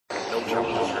No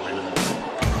challenges remaining.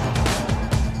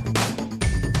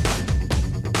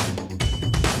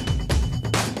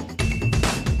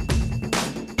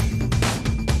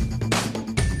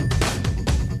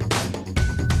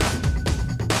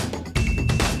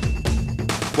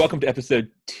 Welcome to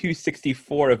episode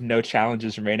 264 of No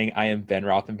Challenges Remaining. I am Ben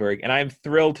Rothenberg, and I am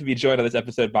thrilled to be joined on this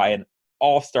episode by an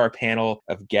all-star panel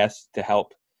of guests to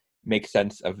help make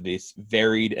sense of this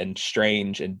varied and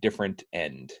strange and different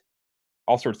and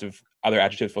all sorts of other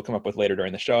adjectives we'll come up with later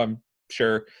during the show. I'm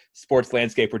sure sports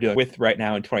landscape we're dealing with right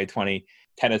now in 2020.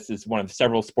 Tennis is one of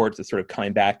several sports that's sort of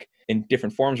coming back in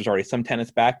different forms. There's already some tennis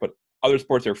back, but other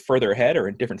sports are further ahead or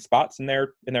in different spots in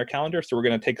their calendar. So we're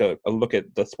going to take a look at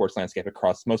the sports landscape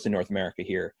across mostly North America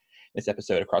here in this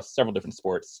episode across several different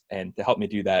sports. And to help me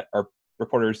do that are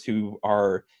reporters who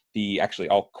are actually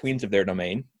all queens of their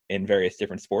domain in various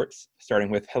different sports, starting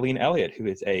with Helene Elliott, who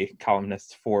is a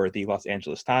columnist for the Los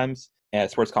Angeles Times, and a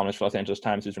sports columnist for Los Angeles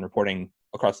Times, who's been reporting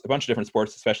across a bunch of different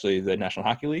sports, especially the National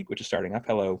Hockey League, which is starting up.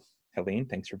 Hello, Helene.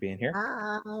 Thanks for being here.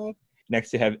 Hi.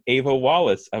 Next, we have Ava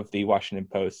Wallace of the Washington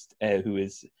Post, who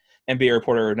is NBA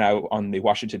reporter now on the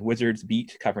Washington Wizards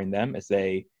beat, covering them as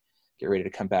they get ready to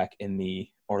come back in the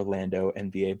Orlando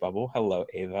NBA bubble. Hello,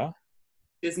 Ava.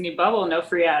 Disney bubble, no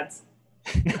free ads.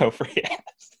 No free ads.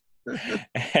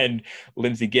 And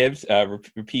Lindsay Gibbs,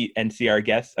 repeat NCR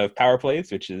guest of Power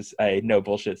Plays, which is a no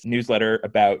bullshit newsletter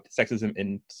about sexism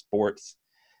in sports.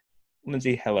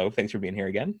 Lindsay, hello. Thanks for being here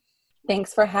again.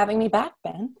 Thanks for having me back,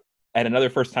 Ben. And another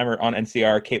first-timer on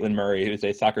NCR, Caitlin Murray, who's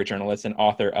a soccer journalist and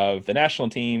author of The National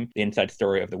Team, The Inside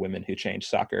Story of the Women Who Changed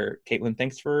Soccer. Caitlin,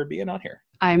 thanks for being on here.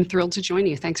 I'm thrilled to join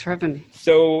you. Thanks for having me.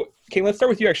 So, Caitlin, let's start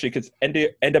with you, actually, because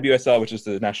NWSL, which is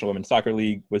the National Women's Soccer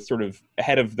League, was sort of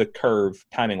ahead of the curve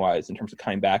timing-wise in terms of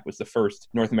coming back, was the first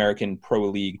North American pro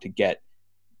league to get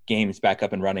games back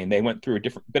up and running. They went through a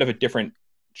bit of a different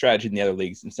strategy than the other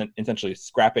leagues, essentially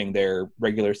scrapping their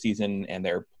regular season and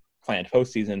their planned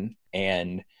postseason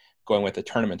and going with a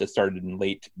tournament that started in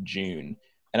late June.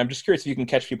 And I'm just curious if you can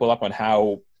catch people up on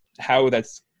how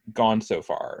that's gone so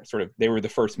far. Sort of, they were the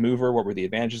first mover. What were the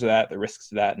advantages of that, the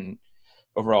risks of that, and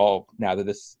overall, now that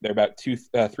they're about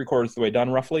 3/4 of the way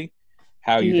done, roughly,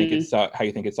 how you think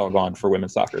it's all gone for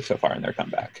women's soccer so far in their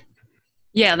comeback?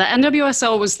 Yeah, the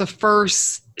NWSL was the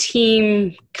first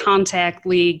team contact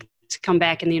league to come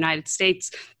back in the United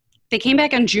States. They came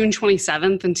back on June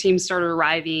 27th, and teams started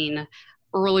arriving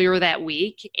earlier that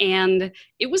week, and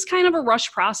it was kind of a rush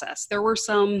process. There were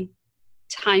some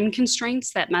time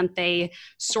constraints that meant they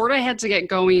sort of had to get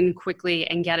going quickly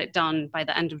and get it done by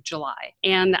the end of July.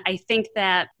 And I think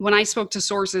that when I spoke to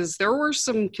sources, there were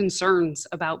some concerns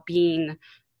about being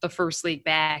the first league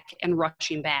back and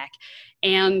rushing back.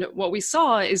 And what we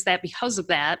saw is that because of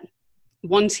that,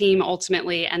 one team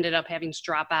ultimately ended up having to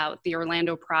drop out, the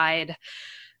Orlando Pride.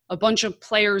 A bunch of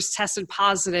players tested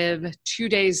positive 2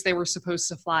 days they were supposed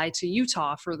to fly to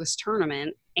Utah for this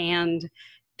tournament, and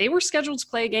they were scheduled to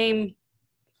play a game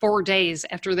 4 days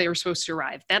after they were supposed to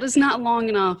arrive. That is not long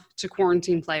enough to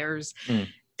quarantine players.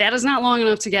 That is not long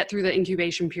enough to get through the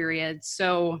incubation period.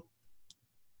 So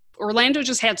Orlando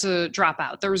just had to drop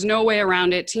out. There was no way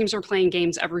around it. Teams were playing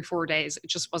games every 4 days. It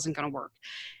just wasn't going to work.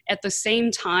 At the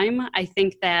same time, I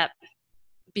think that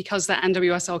because the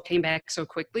NWSL came back so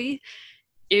quickly,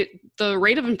 the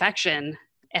rate of infection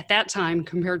at that time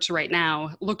compared to right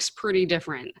now looks pretty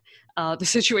different. The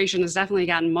situation has definitely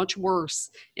gotten much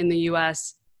worse in the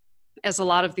U.S. as a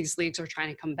lot of these leagues are trying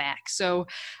to come back. So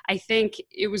I think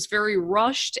it was very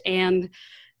rushed, and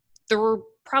there were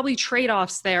probably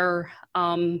trade-offs there.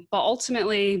 But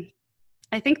ultimately,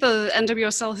 I think the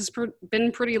NWSL has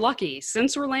been pretty lucky.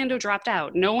 Since Orlando dropped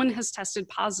out, no one has tested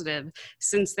positive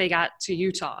since they got to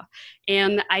Utah.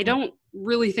 And I don't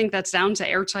really think that's down to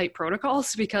airtight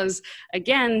protocols because,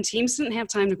 again, teams didn't have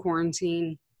time to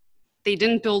quarantine. They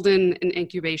didn't build in an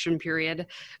incubation period.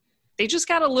 They just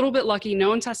got a little bit lucky. No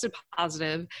one tested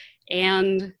positive.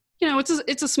 And,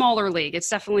 it's a smaller league. It's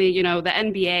definitely, the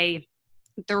NBA,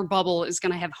 their bubble is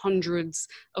going to have hundreds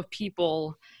of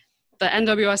people. The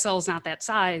NWSL is not that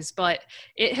size, but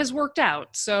it has worked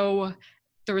out. So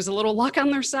there was a little luck on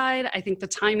their side. I think the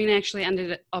timing actually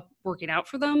ended up working out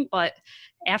for them. But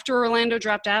after Orlando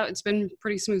dropped out, it's been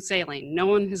pretty smooth sailing. No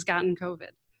one has gotten COVID.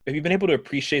 Have you been able to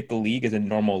appreciate the league as a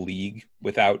normal league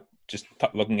without just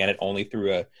looking at it only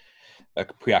through a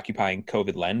preoccupying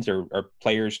COVID lens? Or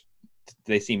players, do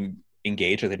they seem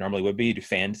engaged as they normally would be? Do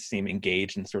fans seem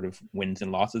engaged in sort of wins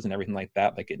and losses and everything like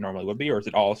that like it normally would be? Or is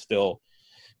it all still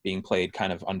being played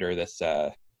kind of under this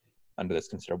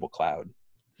considerable cloud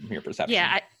from your perception?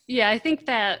 Yeah, I think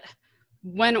that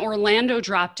when Orlando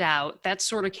dropped out, that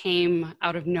sort of came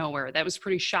out of nowhere. That was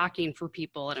pretty shocking for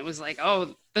people. And it was like,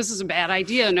 oh, this is a bad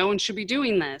idea. No one should be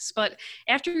doing this. But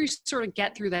after you sort of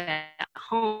get through that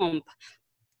hump,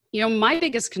 my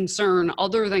biggest concern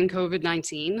other than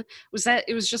COVID-19 was that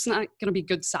it was just not going to be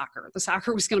good soccer. The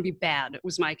soccer was going to be bad,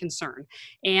 was my concern.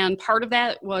 And part of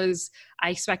that was I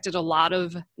expected a lot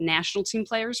of national team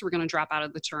players were going to drop out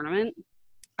of the tournament.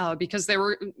 Because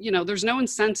there's no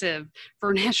incentive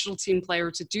for a national team player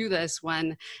to do this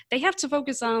when they have to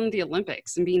focus on the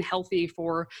Olympics and being healthy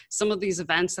for some of these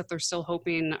events that they're still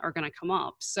hoping are going to come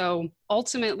up. So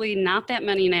ultimately, not that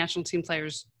many national team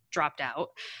players dropped out.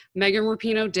 Megan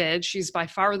Rapinoe did. She's by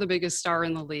far the biggest star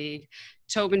in the league.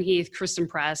 Tobin Heath, Kristen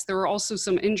Press. There were also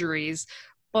some injuries.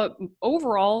 But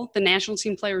overall, the national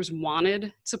team players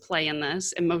wanted to play in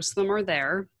this, and most of them are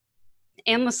there.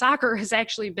 And the soccer has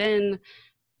actually been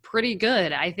pretty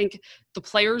good. I think the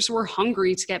players were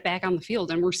hungry to get back on the field,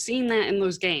 and we're seeing that in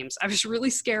those games. I was really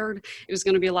scared it was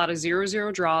going to be a lot of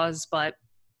 0-0 draws, but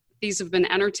these have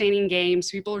been entertaining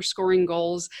games. People are scoring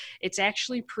goals. It's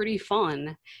actually pretty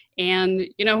fun. And,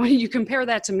 when you compare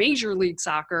that to Major League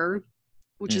Soccer,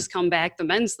 which has come back, the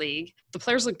men's league, the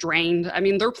players look drained. I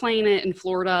mean, they're playing it in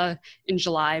Florida in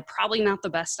July. Probably not the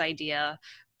best idea,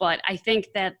 but I think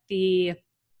that the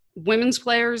women's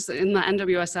players in the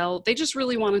NWSL, they just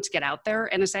really wanted to get out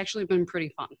there, and it's actually been pretty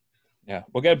fun. Yeah,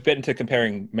 we'll get a bit into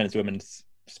comparing men's and women's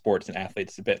sports and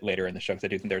athletes a bit later in the show, because I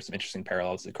do think there's some interesting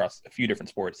parallels across a few different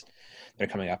sports that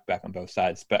are coming up back on both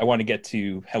sides. But I want to get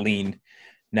to Helene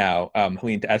now.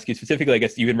 Helene, to ask you specifically, I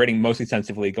guess you've been writing most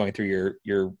extensively going through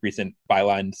your recent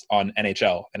bylines on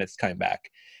NHL, and it's coming back.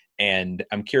 And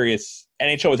I'm curious,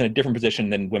 NHL was in a different position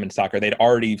than women's soccer. They'd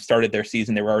already started their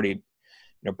season. They were already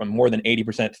more than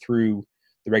 80% through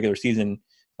the regular season.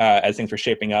 As things were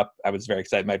shaping up, I was very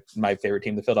excited. My favorite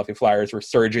team, the Philadelphia Flyers, were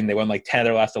surging. They won like 10 of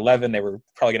their last 11. They were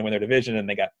probably going to win their division, and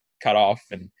they got cut off.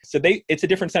 And so it's a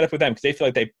different setup with them, because they feel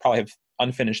like they probably have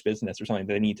unfinished business or something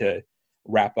that they need to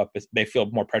wrap up. They feel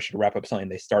more pressure to wrap up something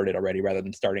they started already rather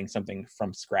than starting something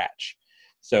from scratch.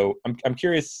 So I'm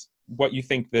curious what you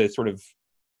think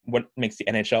what makes the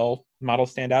NHL model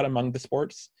stand out among the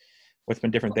sports. What's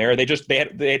been different there?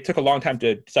 They took a long time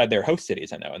to decide their host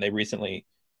cities, I know, and they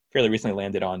fairly recently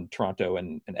landed on Toronto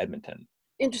and Edmonton.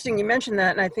 Interesting you mentioned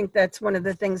that, and I think that's one of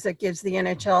the things that gives the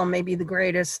NHL maybe the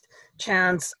greatest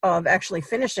chance of actually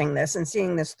finishing this and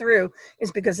seeing this through,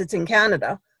 is because it's in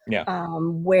Canada,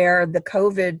 where the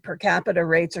COVID per capita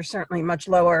rates are certainly much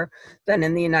lower than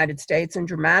in the United States and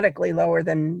dramatically lower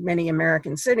than many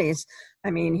American cities. I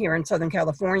mean, here in Southern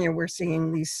California, we're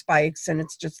seeing these spikes, and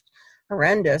it's just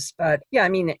horrendous. But yeah, I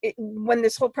mean, when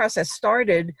this whole process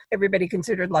started, everybody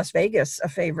considered Las Vegas a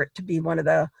favorite to be one of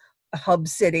the hub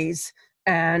cities.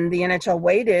 And the NHL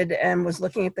waited and was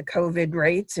looking at the COVID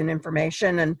rates and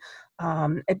information.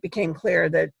 And it became clear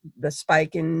that the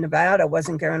spike in Nevada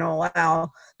wasn't going to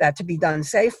allow that to be done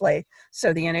safely.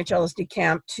 So the NHL is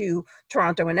decamped to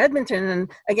Toronto and Edmonton.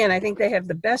 And again, I think they have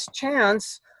the best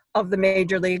chance of the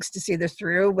major leagues to see this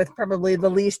through, with probably the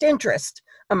least interest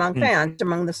among fans,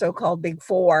 among the so-called Big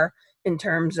Four, in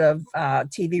terms of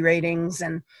TV ratings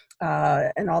and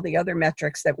all the other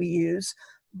metrics that we use.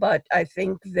 But I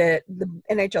think that the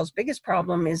NHL's biggest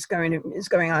problem is going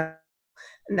on,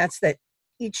 and that's that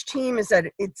each team is at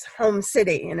its home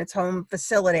city and its home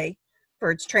facility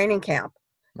for its training camp,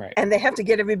 right? And they have to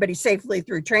get everybody safely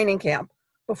through training camp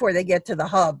before they get to the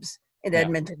hubs in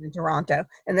Edmonton and Toronto,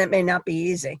 and that may not be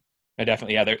easy.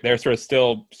 Definitely, yeah. They're sort of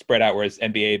still spread out, whereas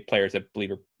NBA players, I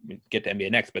believe, get to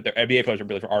NBA next, but their NBA players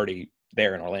are already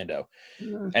there in Orlando.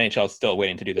 NHL is still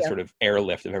waiting to do the sort of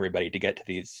airlift of everybody to get to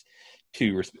these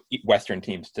two Western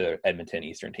teams to Edmonton,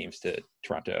 Eastern teams to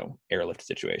Toronto airlift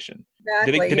situation.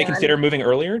 Exactly, did they consider moving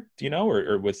earlier? Do you know,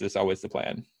 or was this always the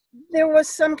plan? There was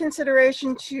some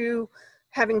consideration to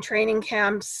having training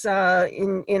camps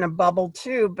in a bubble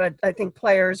too, but I think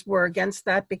players were against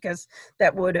that because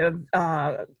that would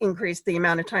have increased the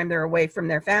amount of time they're away from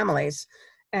their families.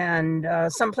 And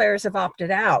some players have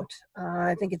opted out.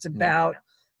 I think it's about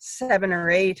 7 or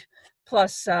 8.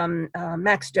 Plus,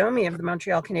 Max Domi of the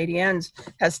Montreal Canadiens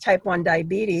has type 1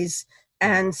 diabetes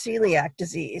and celiac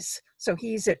disease. So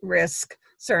he's at risk,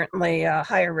 certainly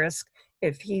higher risk.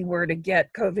 If he were to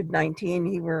get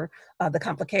COVID-19, the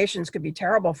complications could be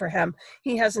terrible for him.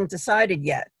 He hasn't decided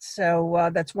yet.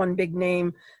 So that's one big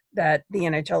name that the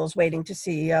NHL is waiting to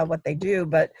see what they do.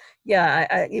 But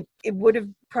yeah, it would have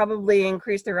probably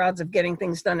increased their odds of getting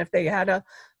things done if they had a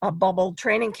bubble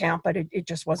training camp, but it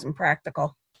just wasn't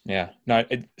practical. Yeah. No,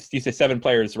 you say 7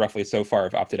 players roughly so far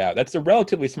have opted out. That's a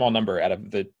relatively small number out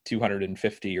of the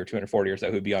 250 or 240 or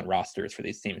so who'd be on rosters for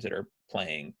these teams that are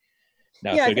playing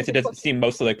now. Yeah, So I guess it doesn't seem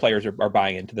most of the players are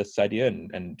buying into this idea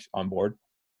and on board.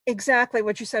 Exactly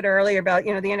what you said earlier about, the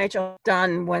NHL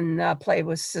done when play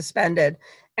was suspended.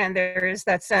 And there is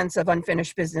that sense of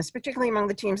unfinished business, particularly among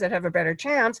the teams that have a better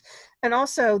chance. And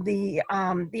also the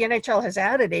NHL has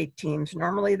added 8 teams.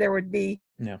 Normally there would be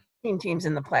 15 teams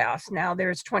in the playoffs. Now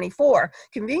there's 24.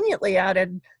 Conveniently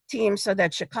added teams so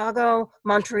that Chicago,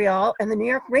 Montreal, and the New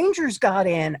York Rangers got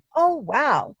in. Oh,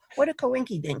 wow. What a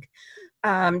coinky-dink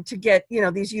to get,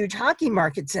 these huge hockey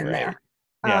markets in there.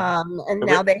 Yeah. And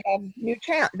now they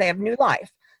have new life.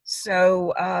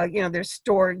 So, there's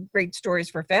great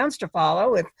stories for fans to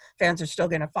follow if fans are still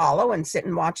going to follow and sit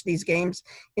and watch these games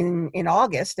in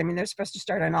August. I mean, they're supposed to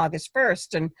start on August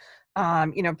 1st.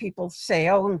 And, people say,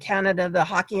 oh, in Canada, the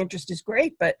hockey interest is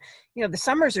great, but, the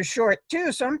summers are short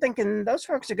too. So I'm thinking those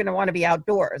folks are going to want to be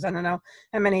outdoors. I don't know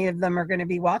how many of them are going to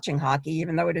be watching hockey,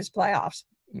 even though it is playoffs.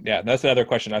 Yeah, that's another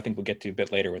question I think we'll get to a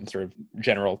bit later when sort of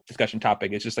general discussion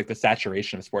topic. It's just like the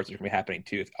saturation of sports is going to be happening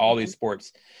too. All these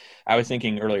sports, I was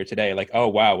thinking earlier today, like, oh,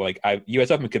 wow, like US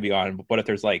Open could be on, but what if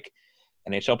there's like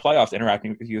NHL playoffs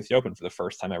interacting with US Open for the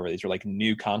first time ever? These are like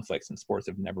new conflicts in sports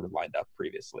that have never lined up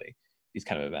previously, these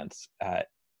kind of events.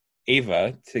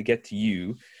 Ava, to get to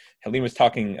you, Helene was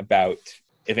talking about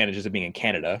advantages of being in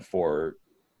Canada for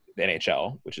the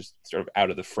NHL, which is sort of out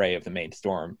of the fray of the main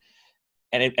storm.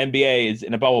 And NBA is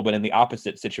in a bubble, but in the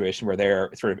opposite situation where they're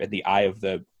sort of at the eye of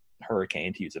the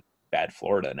hurricane, to use a bad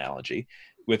Florida analogy,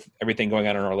 with everything going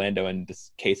on in Orlando and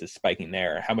this case is spiking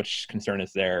there. How much concern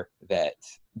is there that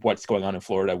what's going on in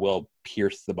Florida will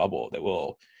pierce the bubble,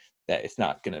 that it's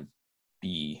not going to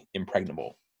be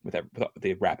impregnable with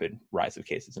the rapid rise of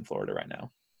cases in Florida right now?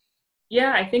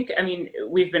 Yeah,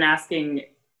 we've been asking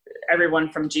everyone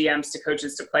from GMs to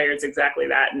coaches to players exactly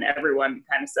that, and everyone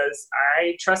kind of says,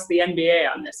 I trust the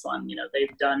NBA on this one.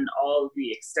 They've done all of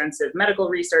the extensive medical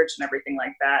research and everything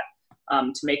like that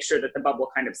to make sure that the bubble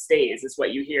kind of stays, is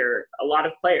what you hear a lot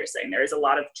of players saying. There is a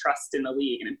lot of trust in the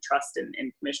league and trust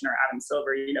in Commissioner Adam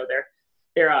Silver.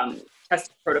 Their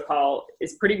testing protocol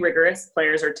is pretty rigorous.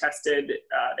 Players are tested.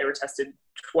 They were tested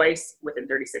twice within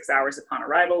 36 hours upon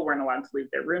arrival, weren't allowed to leave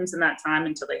their rooms in that time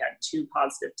until they had 2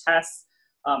 positive tests.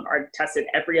 Are tested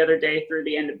every other day through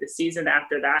the end of the season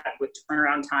after that, with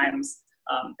turnaround times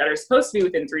that are supposed to be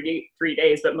within 3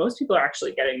 days, but most people are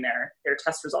actually getting their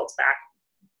test results back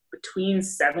between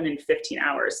 7 and 15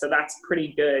 hours. So that's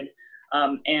pretty good.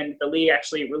 And the league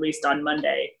actually released on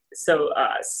Monday. So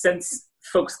since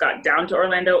folks got down to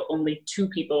Orlando, only 2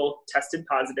 people tested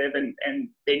positive, and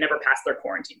they never passed their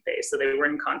quarantine phase. So they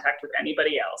weren't in contact with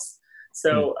anybody else.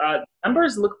 So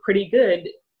numbers look pretty good.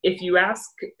 If you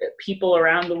ask people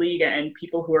around the league and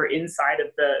people who are inside of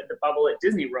the bubble at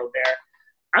Disney World there,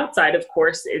 outside, of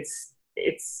course,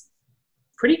 it's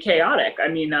pretty chaotic.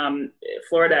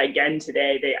 Florida, again,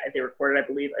 today, they recorded, I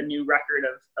believe, a new record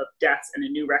of deaths and a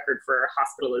new record for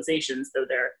hospitalizations, though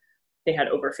they had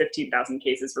over 15,000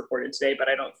 cases reported today, but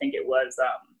I don't think it was,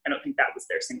 I don't think that was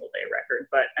their single day record.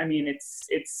 But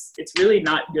it's really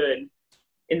not good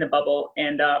in the bubble.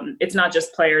 And it's not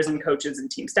just players and coaches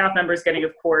and team staff members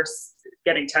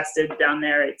getting tested down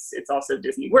there. It's also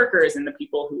Disney workers and the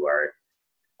people who are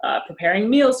preparing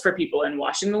meals for people and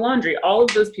washing the laundry. All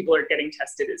of those people are getting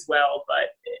tested as well.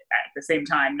 But at the same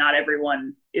time, not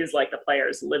everyone is like the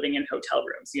players living in hotel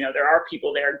rooms. There are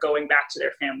people there going back to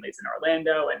their families in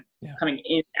Orlando and coming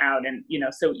in and out. And,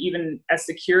 so even as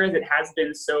secure as it has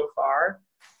been so far,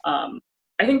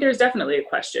 I think there's definitely a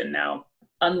question now,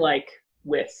 unlike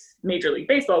with Major League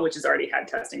Baseball, which has already had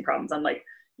testing problems. Unlike,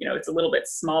 it's a little bit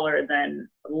smaller than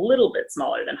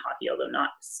hockey, although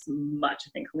not much. I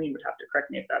think Helene would have to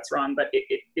correct me if that's wrong, but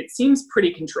it seems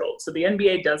pretty controlled. So the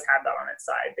NBA does have that on its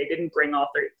side. They didn't bring all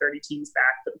 30 teams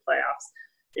back for the playoffs.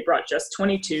 They brought just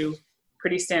 22,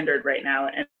 pretty standard right now.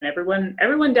 And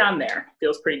everyone down there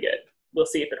feels pretty good. We'll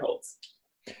see if it holds.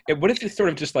 And what is this sort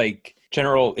of just like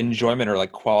general enjoyment or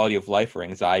like quality of life or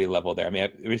anxiety level there? I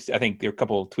think there were a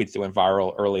couple of tweets that went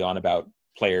viral early on about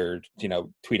players,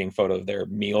 tweeting photo of their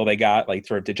meal they got, like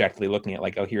sort of dejectedly looking at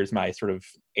like, oh, here's my sort of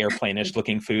airplane-ish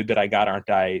looking food that I got.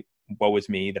 Woe is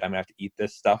me that I'm gonna have to eat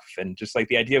this stuff. And just like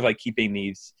the idea of like keeping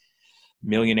these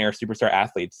millionaire superstar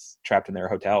athletes trapped in their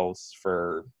hotels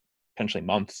for potentially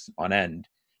months on end.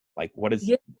 Like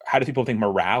how do people think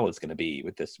morale is going to be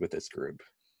with this group?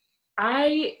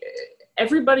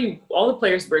 Everybody, all the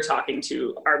players we're talking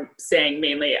to are saying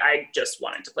mainly, I just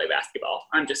wanted to play basketball.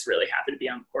 I'm just really happy to be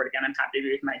on the court again. I'm happy to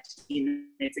be with my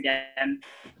teammates again.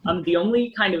 The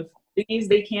only kind of activities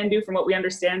they can do, from what we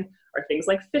understand, are things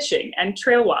like fishing and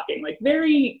trail walking, like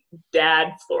very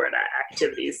dad Florida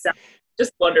activities. Sounds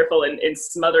just wonderful in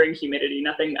smothering humidity.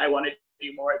 Nothing I want to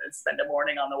do more than spend a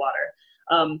morning on the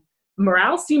water.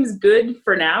 Morale seems good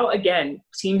for now. Again,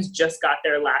 teams just got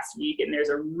there last week, and there's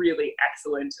a really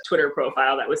excellent Twitter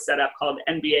profile that was set up called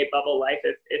NBA Bubble Life.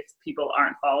 If people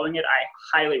aren't following it, I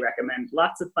highly recommend.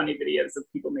 Lots of funny videos of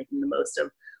people making the most of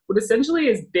what essentially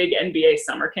is big NBA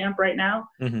summer camp right now.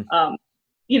 Mm-hmm.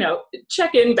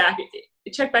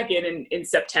 Check back in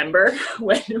September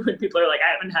when people are like,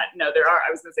 I was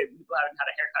going to say people haven't had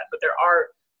a haircut, but there are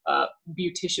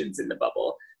beauticians in the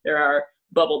bubble. There are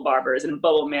bubble barbers and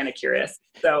bubble manicurists.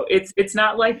 So it's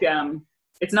not like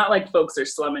folks are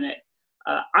slumming it.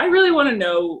 I really want to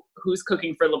know who's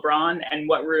cooking for LeBron and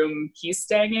what room he's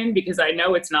staying in, because I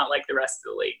know it's not like the rest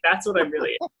of the league. That's what I'm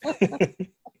really.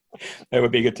 That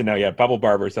would be good to know. Yeah, bubble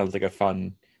barber sounds like a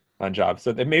fun job.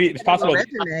 So that maybe it's possible.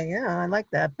 Yeah, I like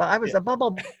that. But I was a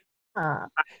bubble.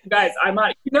 Guys, I'm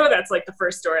on. That's like the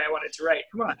first story I wanted to write.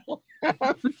 Come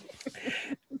on.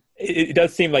 It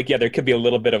does seem like, there could be a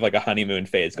little bit of like a honeymoon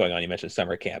phase going on. You mentioned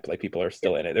summer camp, like people are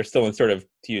still in it. They're still in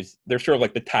they're sort of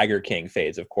like the Tiger King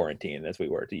phase of quarantine, as we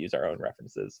were to use our own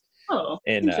references. Oh,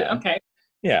 okay.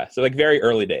 Yeah. So like very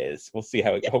early days. We'll see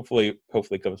how it hopefully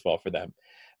comes well for them.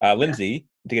 Lindsay,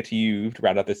 to get to you to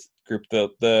round out this group, the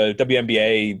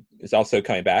WNBA is also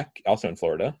coming back, also in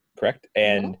Florida, correct?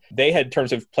 And they had, in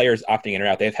terms of players opting in or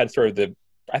out, they've had sort of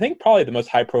I think probably the most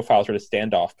high profile sort of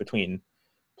standoff between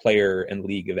player and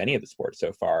league of any of the sports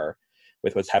so far,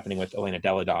 with what's happening with Elena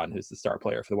Delle Donne, who's the star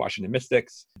player for the Washington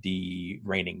Mystics, the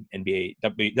reigning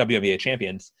WNBA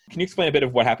champions. Can you explain a bit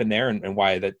of what happened there and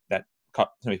why that caught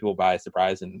so many people by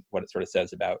surprise, and what it sort of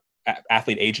says about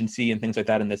athlete agency and things like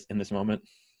that in this moment?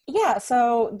 Yeah,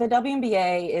 so the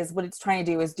WNBA is what it's trying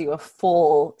to do is do a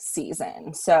full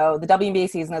season. So the WNBA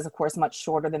season is, of course, much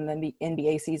shorter than the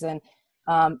NBA season.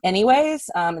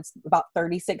 It's about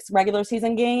 36 regular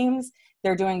season games.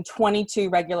 They're doing 22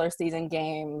 regular season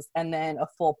games and then a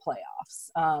full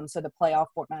playoffs. So the playoff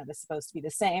format is supposed to be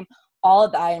the same, all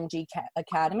at the IMG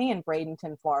Academy in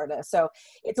Bradenton, Florida. So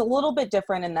it's a little bit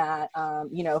different in that,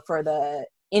 for the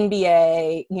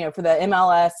NBA, for the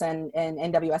MLS and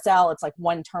NWSL, it's like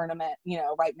one tournament,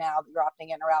 right now that you're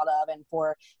opting in or out of. And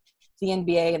for the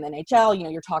NBA and the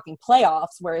NHL, you're talking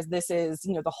playoffs, whereas this is,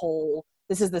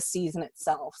 this is the season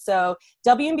itself. So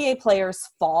WNBA players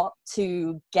fought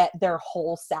to get their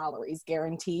whole salaries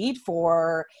guaranteed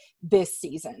for this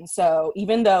season. So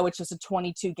even though it's just a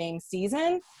 22 game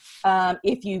season,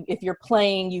 if you're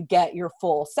playing, you get your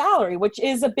full salary, which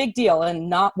is a big deal and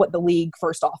not what the league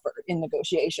first offered in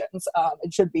negotiations.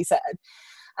 It should be said.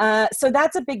 So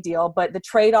that's a big deal. But the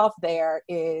trade-off there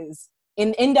is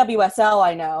in NWSL,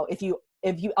 I know if you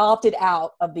opted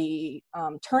out of the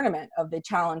tournament of the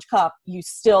Challenge Cup, you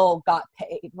still got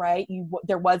paid, right?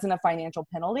 There wasn't a financial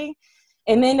penalty.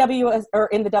 In the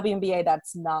WNBA,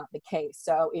 that's not the case.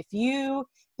 So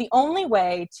the only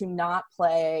way to not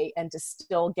play and to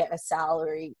still get a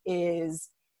salary is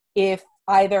if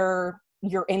either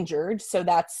you're injured. So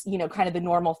that's, kind of the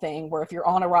normal thing where if you're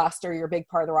on a roster, you're a big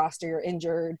part of the roster, you're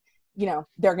injured,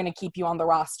 they're going to keep you on the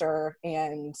roster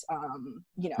and,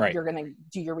 right. You're going to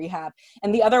do your rehab.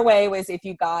 And the other way was if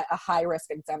you got a high risk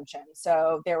exemption.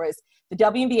 So there was the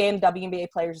WNBA and the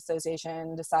WNBA Players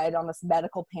Association decided on this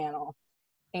medical panel,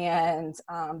 and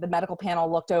the medical panel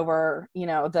looked over,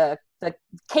 the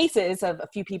cases of a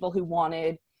few people who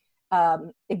wanted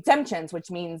exemptions, which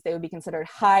means they would be considered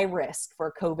high risk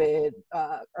for COVID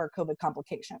or COVID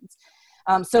complications.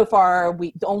 So far,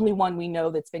 the only one we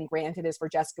know that's been granted is for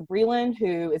Jessica Breland,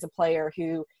 who is a player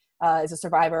who is a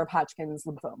survivor of Hodgkin's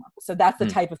lymphoma. So that's the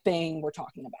type of thing we're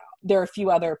talking about. There are a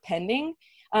few other pending.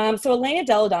 So Elena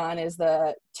Delle Donne is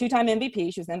the two-time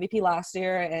MVP. She was MVP last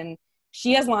year, and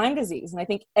she has Lyme disease. And I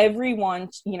think everyone,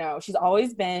 she's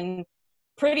always been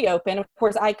pretty open. Of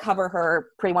course, I cover her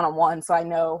pretty one-on-one, so I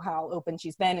know how open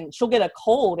she's been. And she'll get a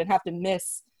cold and have to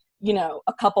miss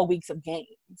a couple weeks of games,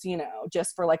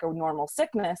 just for like a normal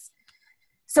sickness.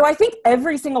 So I think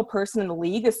every single person in the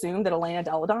league assumed that Elena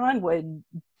Delle Donne would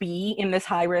be in this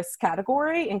high risk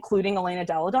category, including Elena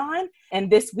Delle Donne. And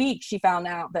this week she found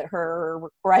out that or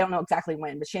I don't know exactly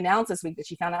when, but she announced this week that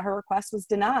she found out her request was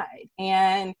denied.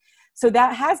 And so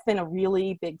that has been a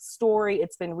really big story.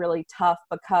 It's been really tough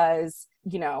because,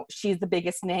 she's the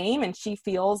biggest name and she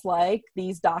feels like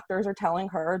these doctors are telling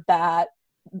her that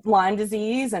Lyme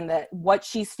disease and that what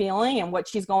she's feeling and what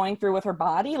she's going through with her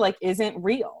body isn't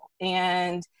real.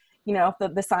 And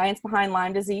the science behind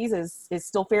Lyme disease is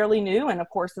still fairly new, and of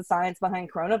course the science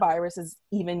behind coronavirus is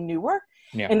even newer.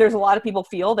 Yeah. And there's a lot of people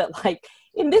feel that, like,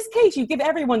 in this case, you give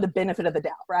everyone the benefit of the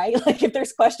doubt, right? Like, if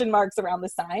there's question marks around the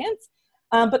science.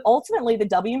 But ultimately, the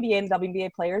WNBA and the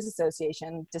WNBA Players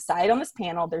Association decide on this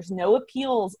panel. There's no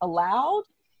appeals allowed.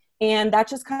 And that's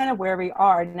just kind of where we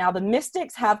are. Now, the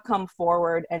Mystics have come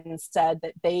forward and said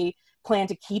that they plan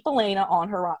to keep Elena on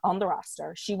the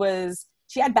roster. She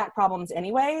had back problems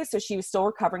anyway, so she was still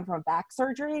recovering from a back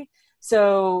surgery.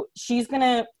 So she's going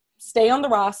to stay on the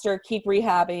roster, keep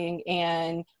rehabbing,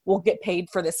 and will get paid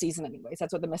for this season anyways.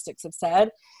 That's what the Mystics have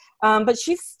said. But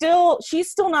she's still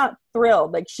not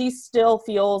thrilled. Like, she still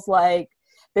feels like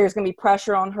there's going to be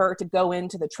pressure on her to go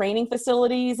into the training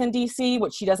facilities in DC,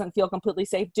 which she doesn't feel completely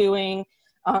safe doing.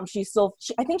 I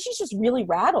think she's just really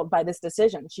rattled by this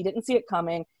decision. She didn't see it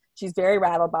coming. She's very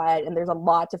rattled by it, and there's a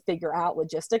lot to figure out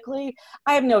logistically.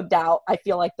 I have no doubt. I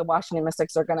feel like the Washington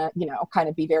Mystics are going to, kind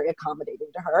of be very accommodating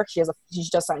to her. She's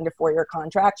just signed a 4-year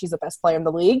contract. She's the best player in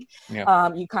the league. Yeah.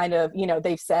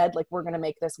 They've said, like, we're going to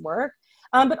make this work.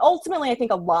 But ultimately, I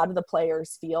think a lot of the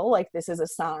players feel like this is a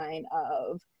sign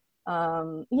of,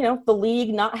 the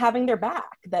league not having their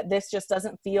back, that this just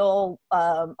doesn't feel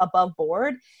above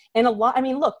board. And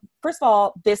look, first of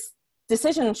all, this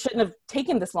decision shouldn't have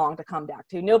taken this long to come back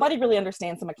to. Nobody really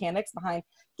understands the mechanics behind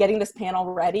getting this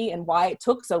panel ready and why it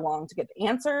took so long to get the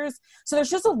answers. So there's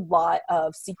just a lot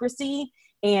of secrecy,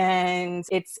 and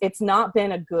it's not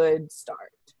been a good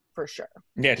start for sure.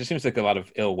 Yeah, it just seems like a lot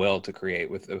of ill will to create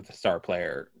with the star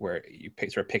player, where you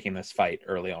start picking this fight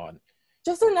early on.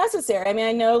 Just unnecessary. I mean,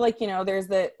 I know, there's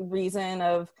the reason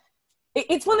of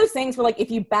it's one of those things where, like,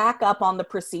 if you back up on the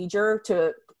procedure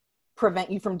to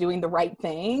prevent you from doing the right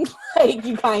thing, like,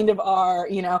 you kind of are,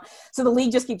 so the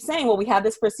league just keeps saying, well, we have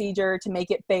this procedure to make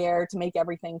it fair, to make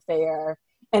everything fair.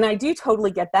 And I do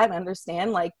totally get that and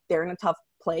understand, like, they're in a tough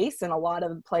place, and a lot of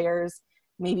the players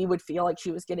maybe would feel like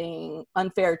she was getting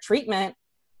unfair treatment.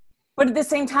 But at the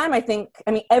same time,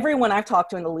 everyone I've talked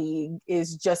to in the league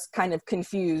is just kind of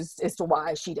confused as to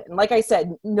why she didn't. Like I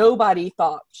said, nobody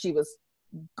thought she was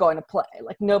going to play.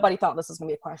 Like, nobody thought this was going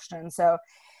to be a question. So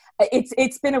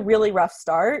it's been a really rough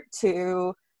start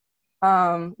to,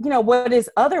 what has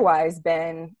otherwise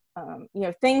been,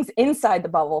 things inside the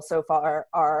bubble so far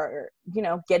are,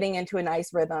 getting into a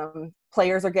nice rhythm.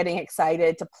 Players are getting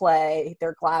excited to play.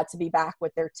 They're glad to be back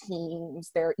with their teams.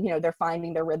 They're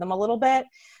finding their rhythm a little bit.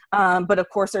 But of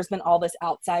course, there's been all this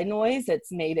outside noise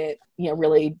that's made it,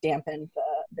 really dampen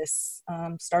this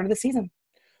start of the season.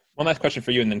 One last question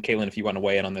for you, and then Caitlin, if you want to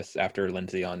weigh in on this after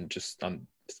Lindsay on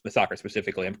the soccer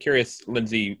specifically. I'm curious,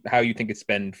 Lindsay, how you think it's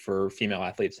been for female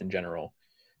athletes in general.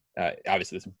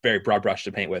 Obviously, it's a very broad brush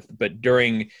to paint with, but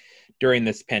during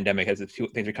this pandemic, as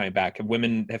things are coming back,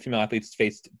 have female athletes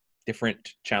faced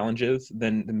different challenges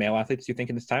than the male athletes, do you think,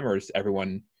 in this time, or is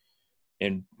everyone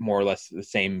in more or less the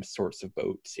same sorts of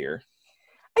boats here?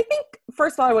 I think,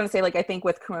 first of all, I want to say, I think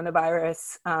with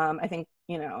coronavirus, I think,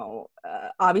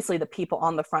 obviously the people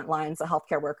on the front lines, the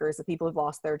healthcare workers, the people who've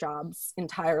lost their jobs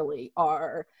entirely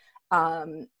are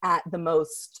at the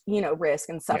most, risk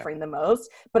and suffering the most.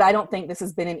 But I don't think this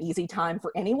has been an easy time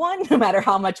for anyone, no matter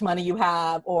how much money you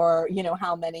have or,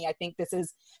 how many. I think this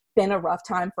has been a rough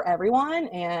time for everyone.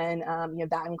 And,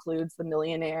 that includes the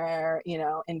millionaire,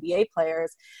 NBA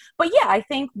players. But yeah, I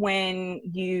think when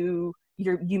you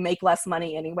make less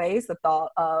money anyways, the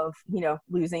thought of,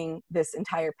 losing this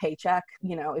entire paycheck,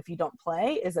 if you don't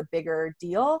play is a bigger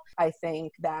deal. I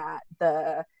think that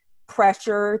the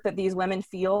pressure that these women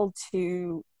feel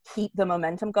to keep the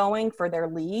momentum going for their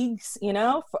leagues,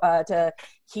 to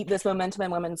keep this momentum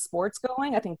in women's sports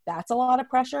going, I think that's a lot of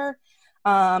pressure.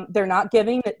 They're not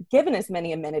given as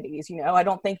many amenities. I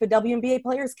don't think the WNBA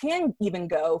players can even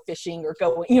go fishing or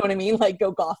go, like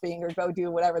go golfing or go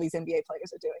do whatever these NBA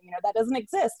players are doing. That doesn't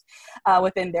exist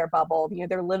within their bubble.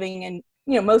 They're living in,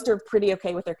 most are pretty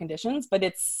okay with their conditions, but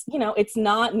it's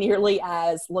not nearly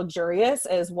as luxurious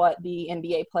as what the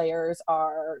NBA players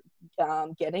are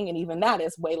getting. And even that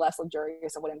is way less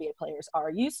luxurious than what NBA players are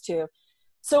used to.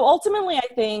 So ultimately, I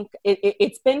think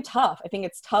it's been tough. I think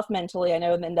it's tough mentally. I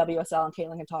know in the NWSL, and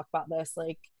Caitlin can talk about this,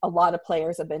 like a lot of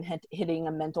players have been hitting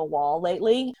a mental wall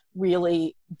lately.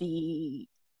 Really the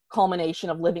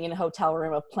culmination of living in a hotel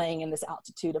room, of playing in this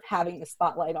altitude, of having the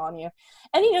spotlight on you.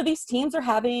 And, these teams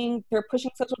they're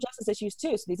pushing social justice issues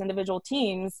too. So these individual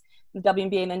teams, the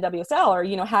WNBA and NWSL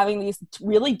are, having these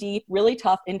really deep, really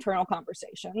tough internal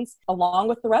conversations along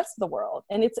with the rest of the world.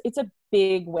 And it's a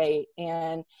big weight.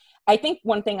 And I think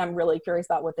one thing I'm really curious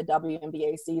about with the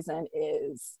WNBA season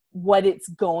is what it's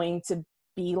going to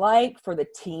be like for the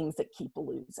teams that keep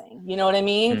losing. You know what I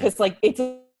mean? Because it's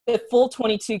a full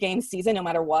 22 game season no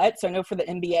matter what. So I know for the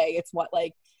NBA, it's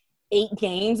 8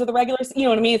 games of the regular season. You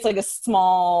know what I mean? It's like a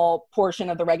small portion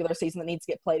of the regular season that needs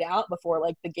to get played out before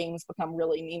like the games become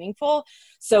really meaningful.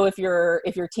 So if your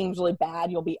team's really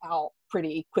bad, you'll be out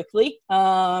pretty quickly.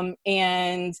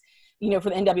 And you know,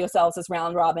 for the NWSL, it's this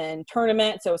round robin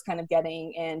tournament, so it's kind of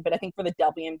getting in. But I think for the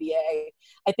WNBA,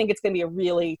 I think it's going to be a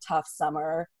really tough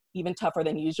summer, even tougher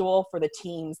than usual for the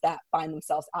teams that find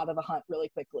themselves out of the hunt really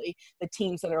quickly, the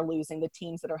teams that are losing, the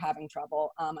teams that are having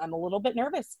trouble. I'm a little bit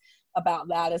nervous about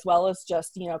that, as well as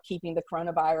just, you know, keeping the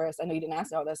coronavirus. I know you didn't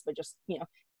ask all this, but just, you know,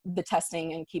 the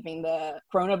testing and keeping the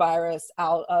coronavirus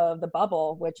out of the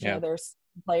bubble, which, you know, there's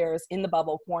players in the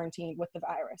bubble quarantined with the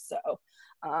virus. So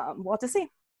we'll have to see.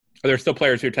 Are there still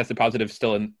players who are tested positive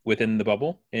still within the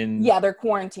bubble? Yeah, they're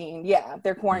quarantined. Yeah,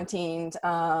 they're quarantined,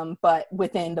 but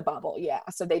within the bubble. Yeah,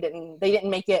 so they didn't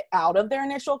make it out of their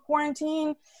initial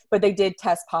quarantine, but they did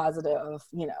test positive,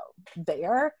 you know,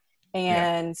 there.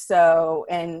 And so,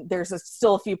 and there's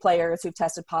still a few players who've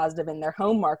tested positive in their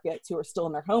home markets who are still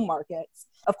in their home markets.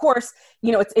 Of course,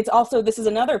 you know, it's also, this is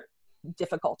another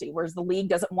difficulty, whereas the league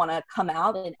doesn't want to come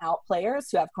out and out players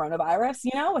who have coronavirus,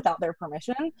 you know, without their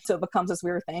permission. So it becomes this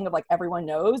weird thing of like, everyone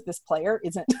knows this player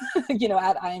isn't, you know,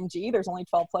 at IMG, there's only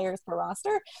 12 players per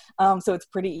roster. So it's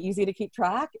pretty easy to keep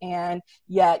track. And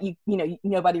yet, you know,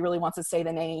 nobody really wants to say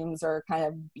the names or kind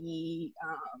of be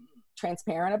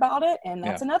transparent about it. And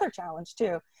that's another challenge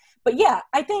too. But yeah,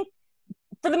 I think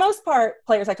for the most part,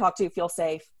 players I talk to feel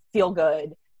safe, feel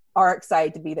good, are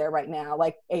excited to be there right now.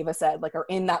 Like Ava said, like are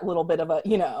in that little bit of a,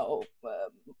 you know,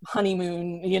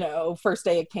 honeymoon, you know, first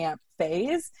day of camp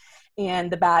phase. And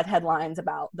the bad headlines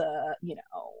about the, you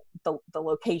know, the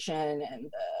location and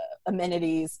the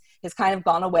amenities has kind of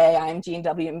gone away. IMG and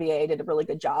WNBA did a really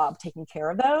good job taking care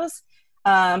of those.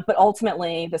 But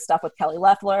ultimately the stuff with Kelly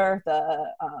Loeffler,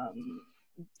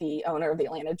 the owner of the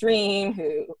Atlanta Dream,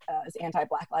 who is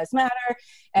anti-Black Lives Matter.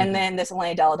 And then this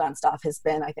Elena Delle Donne stuff has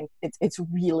been, I think it's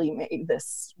really made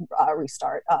this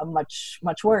restart much,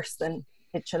 much worse than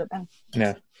it should have been.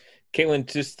 Yeah.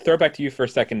 Caitlin, just throw it back to you for a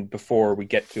second before we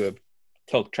get to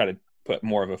try to put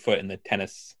more of a foot in the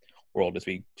tennis world as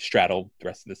we straddle the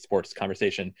rest of the sports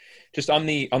conversation. Just on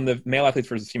the male athletes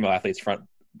versus female athletes front,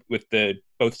 with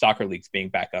both soccer leagues being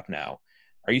back up now,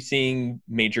 are you seeing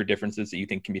major differences that you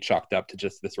think can be chalked up to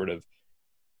just the sort of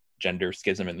gender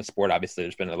schism in the sport? Obviously,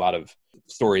 there's been a lot of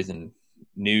stories and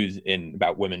news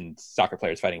about women's soccer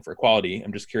players fighting for equality.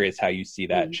 I'm just curious how you see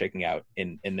that shaking out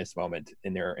in this moment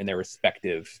in their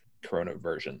respective corona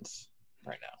versions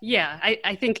right now. Yeah,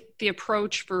 I think the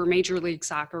approach for Major League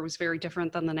Soccer was very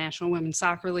different than the National Women's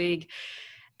Soccer League.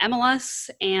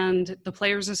 MLS and the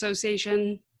Players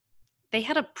Association, they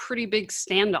had a pretty big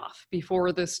standoff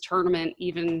before this tournament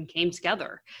even came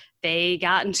together. They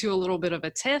got into a little bit of a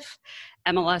tiff.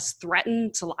 MLS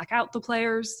threatened to lock out the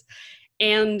players.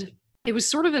 And it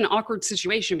was sort of an awkward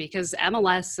situation because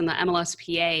MLS and the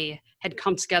MLSPA had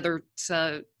come together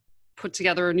to put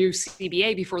together a new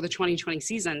CBA before the 2020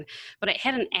 season, but it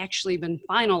hadn't actually been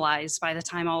finalized by the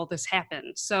time all this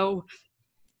happened. So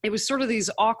it was sort of these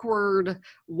awkward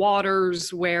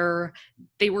waters where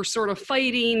they were sort of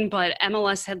fighting, but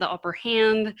MLS had the upper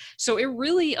hand. So it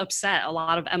really upset a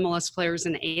lot of MLS players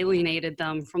and alienated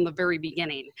them from the very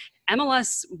beginning.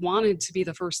 MLS wanted to be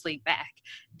the first league back.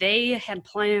 They had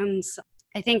plans,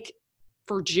 I think,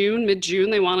 for June,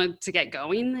 mid-June, they wanted to get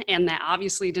going, and that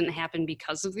obviously didn't happen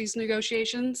because of these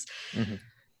negotiations. Mm-hmm.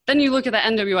 Then you look at the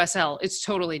NWSL, it's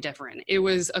totally different. It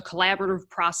was a collaborative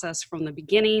process from the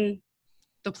beginning.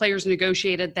 The players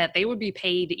negotiated that they would be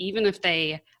paid even if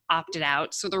they opted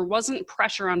out. So there wasn't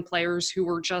pressure on players who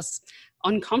were just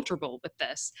uncomfortable with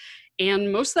this.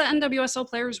 And most of the NWSL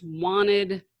players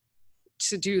wanted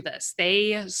to do this.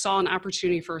 They saw an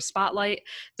opportunity for a spotlight.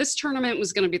 This tournament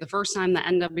was going to be the first time the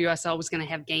NWSL was going to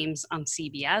have games on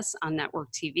CBS, on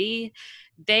network TV.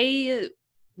 They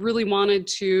really wanted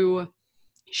to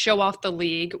show off the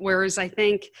league, whereas I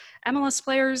think MLS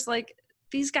players, like,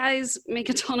 these guys make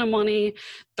a ton of money.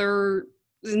 They're,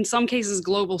 in some cases,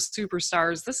 global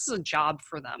superstars. This is a job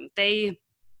for them. They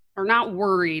are not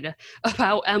worried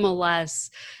about MLS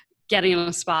getting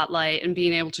a spotlight and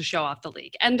being able to show off the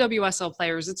league. NWSL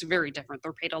players, it's very different.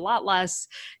 They're paid a lot less,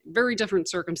 very different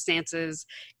circumstances.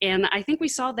 And I think we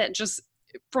saw that just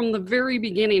from the very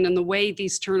beginning and the way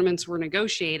these tournaments were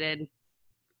negotiated,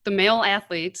 the male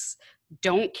athletes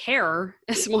don't care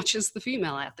as much as the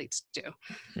female athletes do.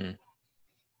 Mm-hmm.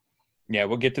 Yeah,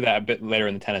 we'll get to that a bit later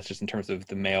in the tennis, just in terms of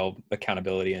the male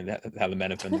accountability and how the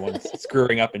men have been the ones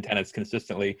screwing up in tennis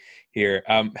consistently here.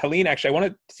 Helene, actually, I want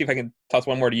to see if I can toss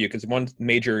one more to you, because one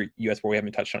major U.S. sport we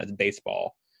haven't touched on is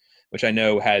baseball, which I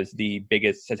know has had the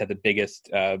biggest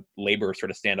labor sort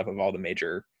of stand-up of all the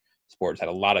major sports had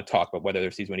a lot of talk about whether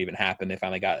their season would even happen. They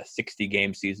finally got a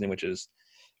 60-game season, which is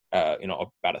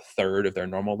about a third of their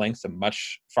normal length, so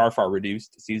much far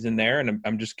reduced season there. And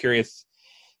I'm just curious,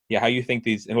 how you think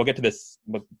these, and we'll get to this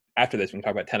after this when we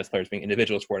talk about tennis players being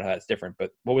individual sport and how that's different,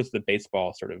 but what was the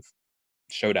baseball sort of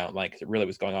showdown like? 'Cause it really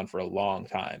was going on for a long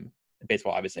time.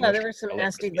 Baseball, obviously. Yeah, there was some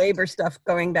nasty labor stuff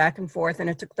going back and forth, and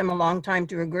it took them a long time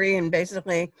to agree. And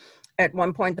basically, at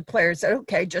one point, the players said,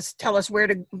 "Okay, just tell us where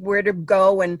to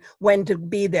go and when to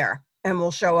be there, and we'll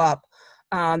show up."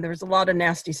 There was a lot of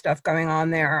nasty stuff going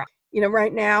on there.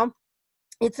 Right now,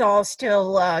 it's all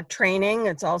still training.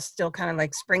 It's all still kind of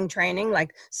like spring training,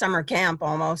 like summer camp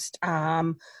almost.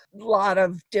 A lot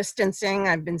of distancing.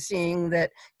 I've been seeing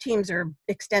that teams are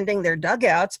extending their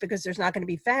dugouts because there's not going to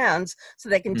be fans, so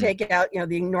they can take out,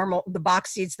 the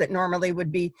box seats that normally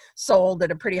would be sold at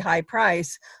a pretty high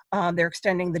price. They're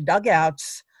extending the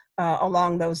dugouts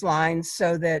along those lines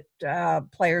so that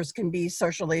players can be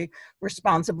socially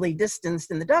responsibly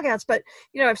distanced in the dugouts. But,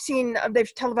 I've seen,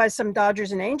 they've televised some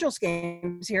Dodgers and Angels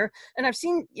games here, and I've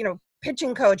seen,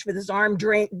 pitching coach with his arm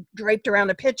draped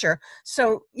around a pitcher.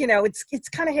 So, it's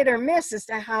kind of hit or miss as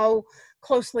to how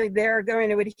closely they're going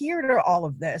to adhere to all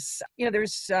of this.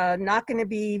 There's not going to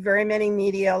be very many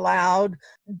media allowed.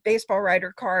 Baseball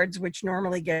writer cards, which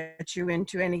normally get you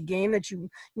into any game that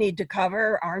you need to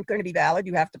cover, aren't going to be valid.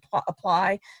 You have to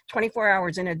apply 24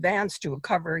 hours in advance to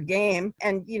cover a game.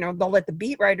 And, they'll let the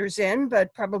beat writers in,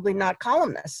 but probably not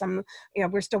columnists.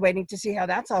 We're still waiting to see how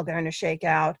that's all going to shake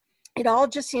out. It all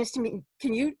just seems to me,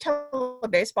 can you tell a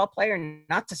baseball player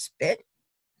not to spit?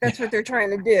 That's what they're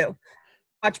trying to do.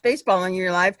 Watch baseball in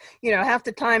your life, half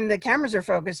the time the cameras are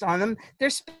focused on them, they're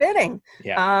spitting.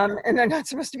 And they're not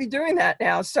supposed to be doing that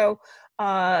now. So,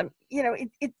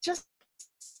 it just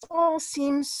all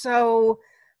seems so,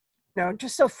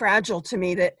 just so fragile to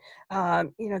me that,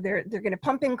 they're going to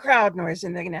pump in crowd noise,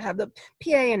 and they're going to have the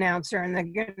PA announcer, and they're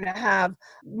going to have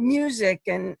music,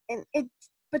 and it.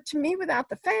 But to me, without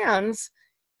the fans,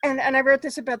 and I wrote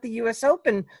this about the U.S.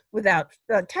 Open without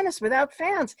tennis without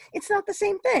fans, it's not the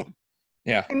same thing.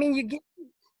 Yeah. I mean,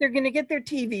 they're going to get their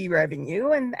TV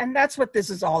revenue, and that's what this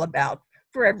is all about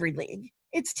for every league.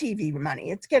 It's TV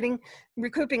money. It's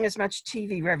recouping as much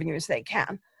TV revenue as they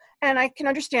can. And I can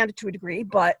understand it to a degree,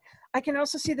 but I can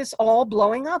also see this all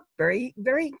blowing up very,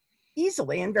 very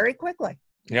easily and very quickly.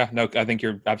 Yeah, no, I think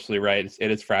you're absolutely right.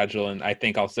 It is fragile. And I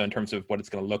think also in terms of what it's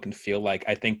going to look and feel like,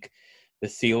 I think the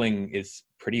ceiling is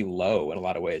pretty low in a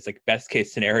lot of ways. Like best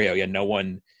case scenario, no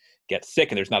one gets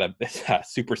sick and there's not a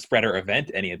super spreader event,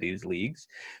 any of these leagues.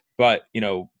 But,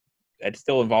 it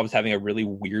still involves having a really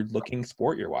weird looking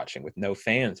sport you're watching with no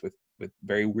fans, with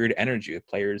very weird energy, with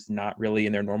players not really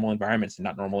in their normal environments and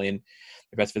not normally in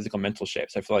their best physical mental shape.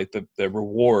 So I feel like the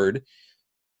reward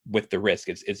with the risk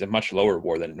is a much lower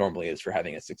reward than it normally is for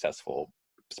having a successful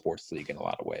sports league in a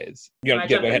lot of ways. Go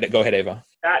ahead, Ava.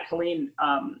 That, Helene,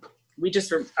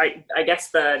 I guess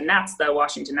the Nats, the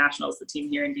Washington Nationals, the team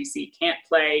here in DC, can't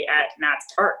play at Nats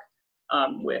Park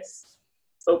with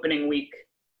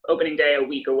opening day a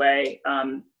week away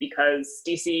because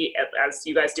DC, as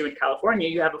you guys do in California,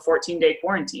 you have a 14-day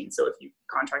quarantine. So if you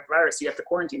contract the virus, you have to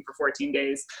quarantine for 14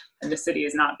 days, and the city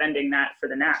is not bending that for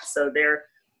the Nats. So they're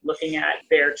looking at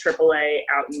their AAA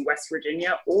out in West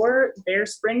Virginia or their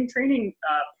spring training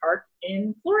park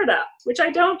in Florida, which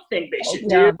I don't think they should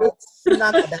do. That's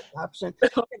not the best option.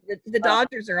 The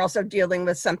Dodgers are also dealing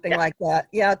with something like that.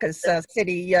 Yeah, because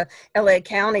LA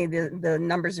County, the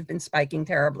numbers have been spiking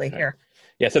terribly here.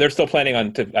 Yeah, so they're still planning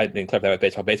on, I didn't clarify that with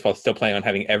baseball. Baseball is still planning on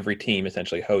having every team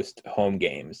essentially host home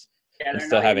games and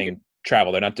still having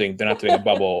travel. They're not doing a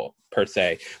bubble per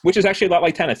se, which is actually a lot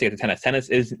like tennis. Tennis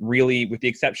is really, with the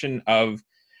exception of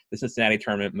the Cincinnati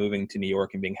tournament moving to New York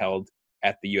and being held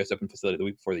at the U.S. Open facility the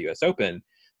week before the U.S. Open,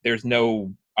 there's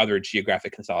no other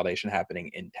geographic consolidation happening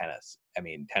in tennis. I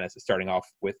mean, tennis is starting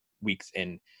off with weeks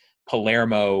in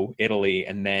Palermo, Italy,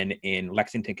 and then in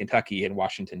Lexington, Kentucky, and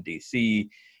Washington, D.C.,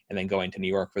 and then going to New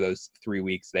York for those 3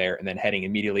 weeks there, and then heading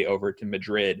immediately over to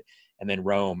Madrid, and then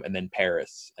Rome, and then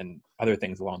Paris, and other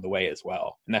things along the way as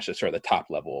well. And that's just sort of the top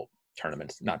level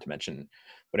tournaments, not to mention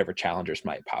whatever challengers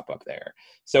might pop up there.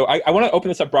 So I want to open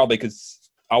this up broadly because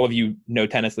all of you know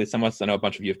tennis, at least some of us. I know a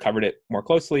bunch of you have covered it more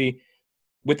closely.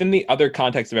 Within the other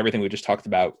context of everything we just talked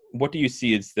about, what do you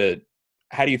see as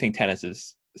how do you think tennis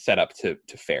is set up to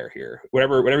fare here?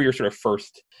 Whatever your sort of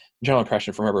first general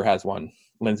impression from whoever has one.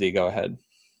 Lindsay, go ahead.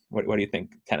 What do you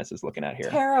think tennis is looking at here?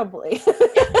 Terribly.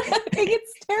 I think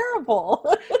it's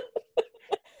terrible.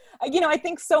 I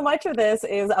think so much of this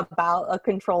is about a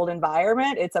controlled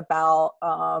environment. It's about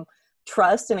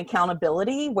trust and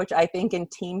accountability, which I think in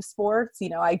team sports,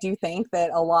 I do think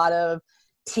that a lot of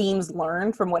teams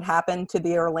learned from what happened to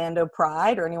the Orlando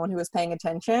Pride, or anyone who was paying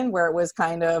attention, where it was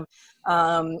kind of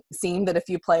seen that a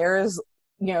few players,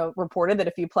 reported that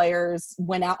a few players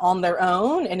went out on their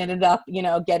own and ended up,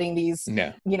 getting these,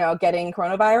 getting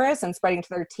coronavirus and spreading to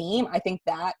their team. I think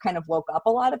that kind of woke up a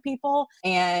lot of people.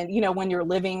 And, when you're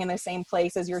living in the same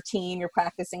place as your team, you're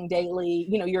practicing daily,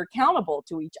 you're accountable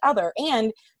to each other,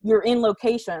 and you're in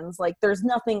locations, like there's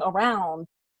nothing around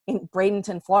in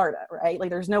Bradenton, Florida, right? Like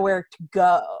there's nowhere to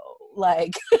go.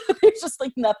 Like there's just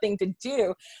like nothing to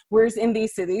do. Whereas in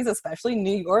these cities, especially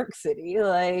New York City,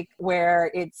 like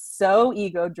where it's so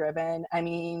ego driven, I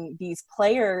mean, these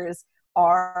players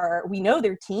we know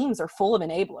their teams are full of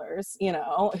enablers,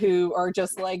 who are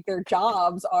just like, their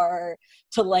jobs are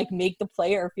to like make the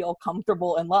player feel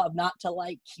comfortable and loved, not to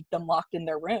like keep them locked in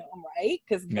their room, right?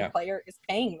 Because the player is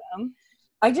paying them.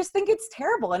 I just think it's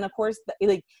terrible. And of course,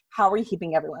 like, how are you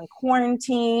keeping everyone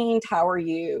quarantined? How are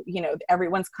you,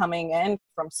 everyone's coming in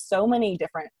from so many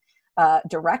different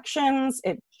directions.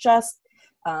 It just,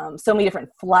 so many different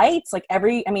flights, like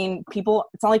people,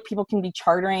 it's not like people can be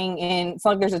chartering in, it's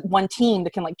not like there's one team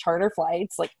that can like charter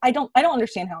flights. Like, I don't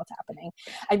understand how it's happening.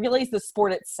 I realize the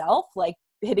sport itself, like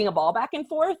hitting a ball back and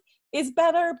forth is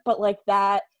better, but like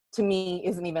that, to me,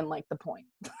 isn't even like the point.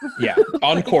 Yeah,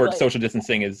 on court social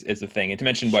distancing is a thing. And to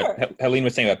mention what Helene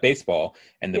was saying about baseball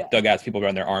and the dugouts, people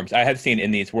around their arms, I have seen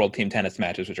in these World Team Tennis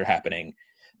matches, which are happening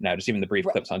now, just even the brief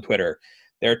clips on Twitter,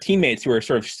 there are teammates who are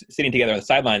sort of sitting together on the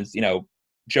sidelines,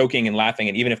 joking and laughing,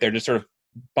 and even if they're just sort of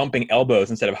bumping elbows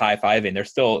instead of high-fiving, they're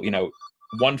still,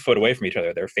 1 foot away from each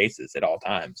other, their faces at all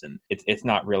times. And it's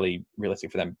not really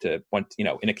realistic for them to want,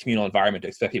 in a communal environment, to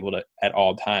expect people to at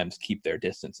all times keep their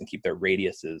distance and keep their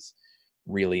radiuses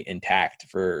really intact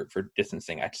for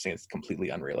distancing. I just think it's completely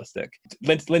unrealistic.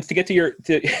 Linz, to get to your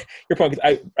point,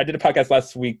 because I did a podcast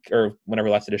last week, or whenever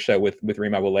last did a show with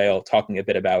Rima Walail, talking a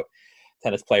bit about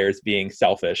tennis players being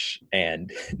selfish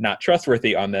and not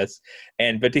trustworthy on this.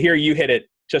 But to hear you hit it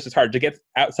just as hard, to get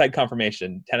outside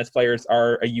confirmation, tennis players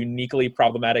are a uniquely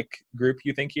problematic group,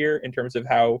 you think, here, in terms of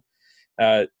how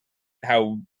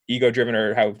ego-driven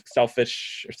or how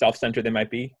selfish or self-centered they might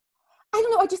be? I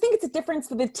don't know. I just think it's a difference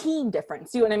with a team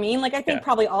difference. You know what I mean? Like, I think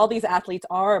probably all these athletes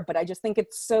are, but I just think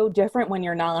it's so different when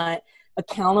you're not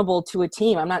accountable to a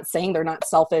team. I'm not saying they're not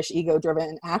selfish,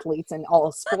 ego-driven athletes in all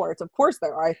sports. Of course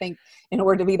there are. I think in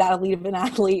order to be that elite of an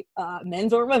athlete,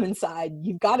 men's or women's side,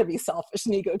 you've got to be selfish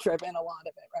and ego-driven, a lot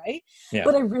of it, right? Yeah.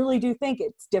 But I really do think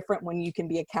it's different when you can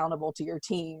be accountable to your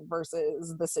team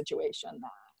versus the situation that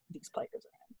these players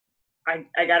are in.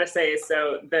 I gotta say,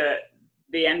 so the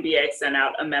NBA sent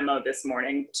out a memo this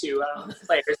morning to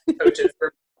players and coaches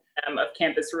for of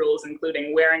campus rules,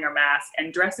 including wearing a mask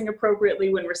and dressing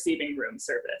appropriately when receiving room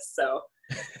service. So,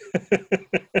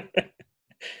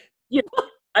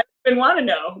 I even want to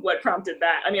know what prompted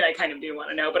that. I mean, I kind of do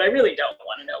want to know, but I really don't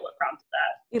want to know what prompted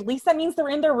that. At least that means they're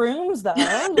in their rooms, though.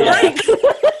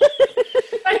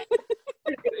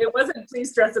 It wasn't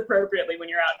please dress appropriately when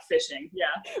you're out fishing. Yeah.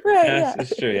 Right.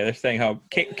 That's true. Yeah, they're saying how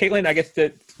Caitlin, I guess,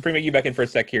 to bring you back in for a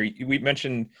sec here, we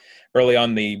mentioned early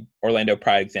on the Orlando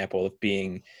Pride example of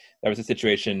being, that was a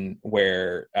situation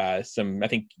where I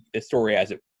think the story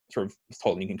as it sort of was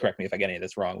told, and you can correct me if I get any of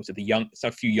this wrong, was that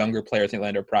a few younger players in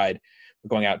Orlando Pride were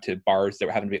going out to bars that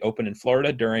were having to be open in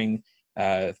Florida during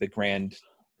the grand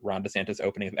Ron DeSantis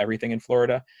opening of everything in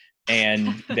Florida.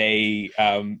 And they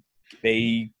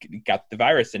got the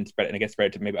virus and spread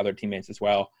it to maybe other teammates as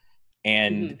well.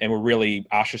 And were really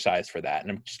ostracized for that.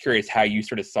 And I'm just curious how you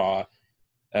sort of saw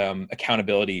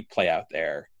accountability play out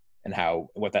there, and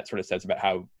what that sort of says about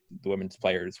how the women's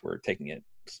players were taking it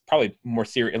probably more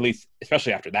serious, at least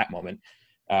especially after that moment,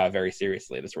 very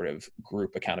seriously, the sort of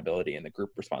group accountability and the group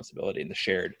responsibility and the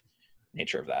shared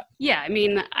nature of that. Yeah, I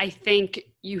mean, I think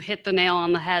you hit the nail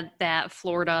on the head that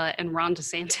Florida and Ron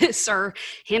DeSantis are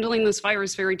handling this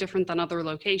virus very different than other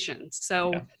locations.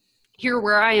 So here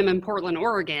where I am in Portland,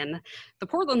 Oregon, the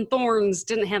Portland Thorns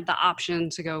didn't have the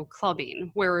option to go clubbing,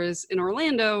 whereas in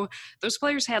Orlando, those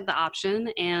players had the option.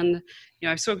 And,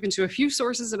 I've spoken to a few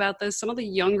sources about this. Some of the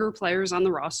younger players on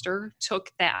the roster took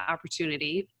that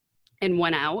opportunity and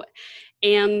went out.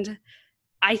 And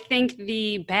I think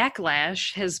the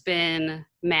backlash has been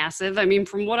massive. I mean,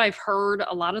 from what I've heard,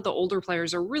 a lot of the older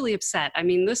players are really upset. I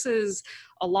mean, this is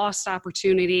a lost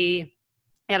opportunity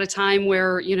at a time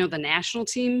where, the national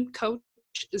team coach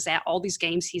is at all these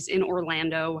games. He's in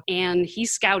Orlando and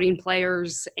he's scouting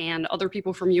players, and other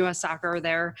people from U.S. Soccer are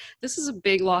there. This is a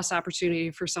big lost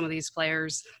opportunity for some of these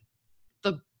players.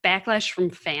 The backlash from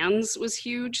fans was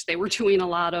huge. They were doing a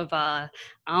lot of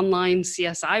online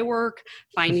CSI work,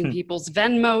 finding people's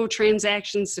Venmo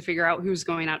transactions to figure out who's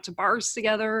going out to bars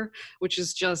together, which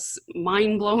is just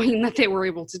mind-blowing that they were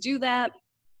able to do that.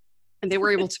 And they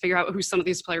were able to figure out who some of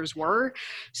these players were.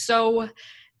 So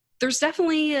there's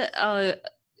definitely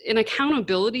an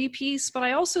accountability piece, but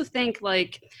I also think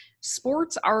like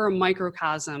sports are a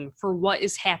microcosm for what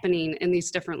is happening in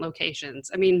these different locations.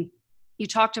 I mean, you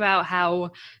talked about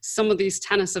how some of these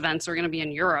tennis events are going to be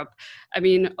in Europe. I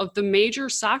mean, of the major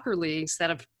soccer leagues that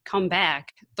have come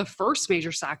back, the first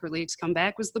major soccer leagues come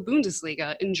back was the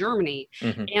Bundesliga in Germany.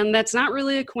 Mm-hmm. And that's not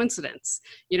really a coincidence.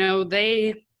 You know,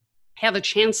 they have a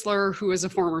chancellor who is a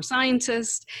former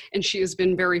scientist, and she has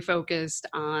been very focused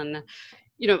on,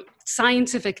 you know,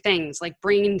 scientific things like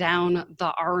bringing down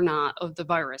the R naught of the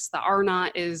virus. The R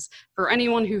naught is, for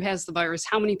anyone who has the virus,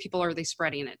 how many people are they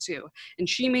spreading it to? And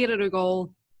she made it a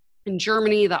goal. In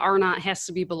Germany, the R naught has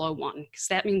to be below 1 because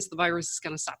that means the virus is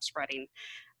going to stop spreading.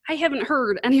 I haven't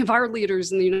heard any of our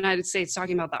leaders in the United States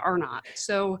talking about the R naught.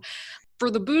 So for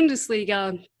the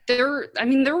Bundesliga,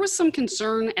 there was some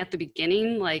concern at the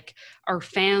beginning, like, are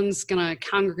fans going to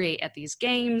congregate at these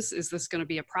games? Is this going to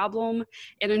be a problem?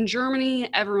 And in Germany,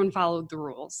 everyone followed the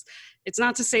rules. It's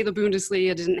not to say the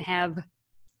Bundesliga didn't have,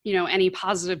 you know, any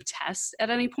positive tests at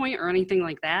any point or anything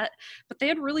like that, but they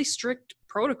had really strict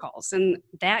protocols, and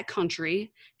that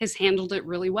country has handled it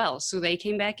really well. So they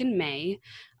came back in May,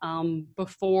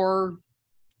 before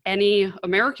any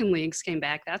American leagues came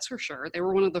back, that's for sure. They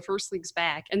were one of the first leagues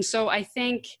back. And so I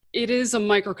think it is a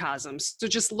microcosm. So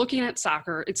just looking at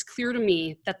soccer, it's clear to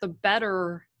me that the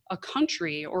better a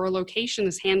country or a location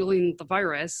is handling the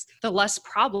virus, the less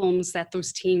problems that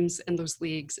those teams and those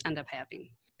leagues end up having.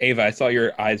 Ava, I saw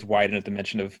your eyes widen at the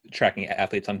mention of tracking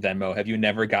athletes on Venmo. Have you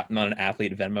never gotten on an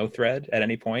athlete Venmo thread at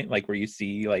any point? Like where you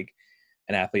see like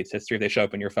an athlete's history, if they show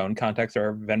up in your phone contacts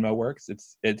or Venmo works,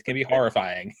 it can be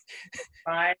horrifying.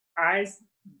 My eyes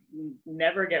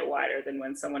never get wider than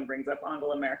when someone brings up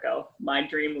Angela Merkel, my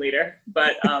dream leader.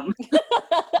 But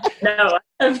no,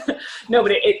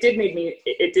 but it did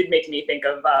make me think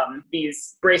of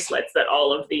these bracelets that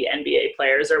all of the NBA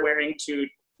players are wearing to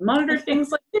monitor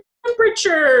things like the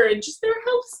temperature and just their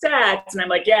health stats. And I'm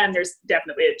like, yeah, and there's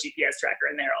definitely a GPS tracker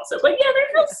in there also. But yeah,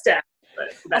 their health stats.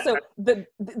 Also, the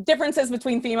differences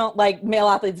between male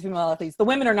athletes and female athletes, the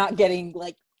women are not getting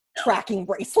like tracking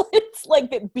bracelets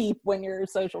like that beep when you're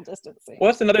social distancing.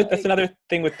 Well, that's another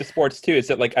thing with the sports too, is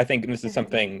that like, I think, and this is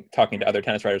something talking to other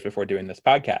tennis writers before doing this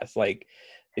podcast, like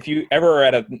if you ever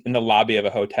are in the lobby of a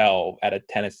hotel at a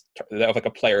tennis, like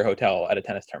a player hotel at a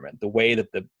tennis tournament, the way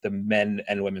that the men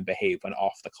and women behave when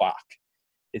off the clock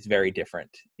is very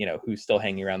different. You know, who's still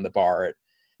hanging around the bar at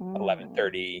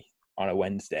 11:30 on a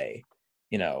Wednesday.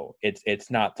 You know, it's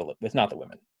not the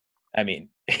women. I mean,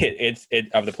 it's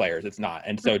of the players, it's not.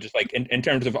 And so just like in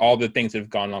terms of all the things that have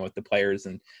gone on with the players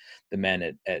and the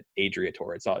men at Adria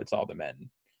Tour, it's all the men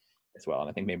as well. And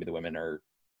I think maybe the women are,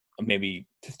 maybe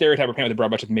to stereotype or paint with a broad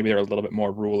brush, maybe they're a little bit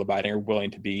more rule abiding or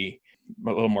willing to be a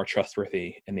little more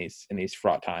trustworthy in these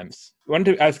fraught times. I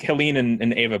wanted to ask Helene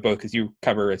and Ava both, because you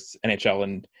cover NHL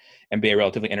and NBA,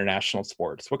 relatively international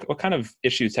sports. What kind of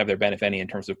issues have there been, if any, in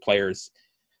terms of players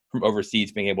from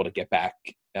overseas being able to get back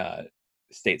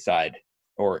stateside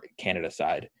or Canada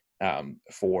side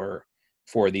for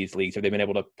these leagues? Have they been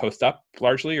able to post up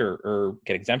largely or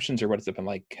get exemptions, or what has it been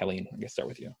like? Helene, I guess start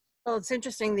with you. Well, it's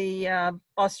interesting. The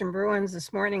Boston Bruins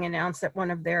this morning announced that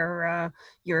one of their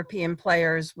European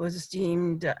players was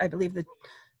deemed, I believe the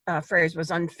phrase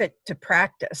was, unfit to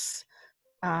practice.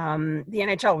 The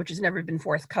NHL, which has never been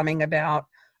forthcoming about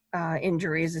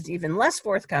injuries, is even less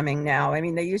forthcoming now. I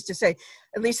mean, they used to say,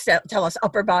 at least tell us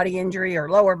upper body injury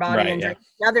or lower body injury.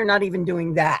 Yeah. Now they're not even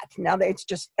doing that. Now it's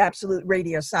just absolute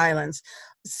radio silence.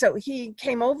 So he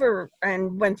came over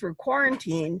and went through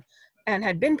quarantine and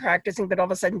had been practicing, but all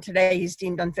of a sudden today he's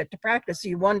deemed unfit to practice. So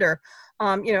you wonder,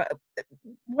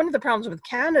 one of the problems with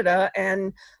Canada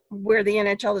and where the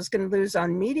NHL is going to lose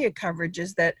on media coverage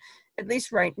is that, at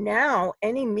least right now,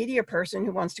 any media person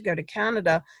who wants to go to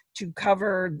Canada to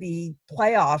cover the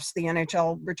playoffs, the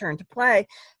NHL return to play,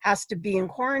 has to be in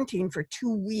quarantine for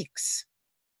 2 weeks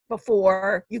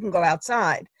before you can go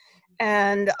outside.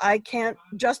 And I can't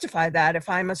justify that. If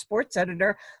I'm a sports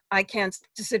editor, I can't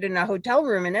sit in a hotel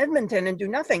room in Edmonton and do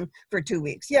nothing for 2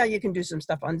 weeks. Yeah, you can do some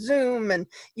stuff on Zoom and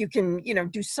you can,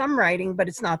 do some writing, but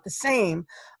it's not the same.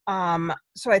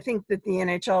 So I think that the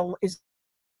NHL is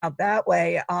out that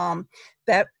way.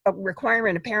 That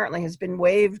requirement apparently has been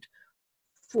waived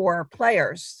for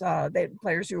players.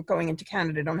 Players who are going into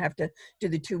Canada don't have to do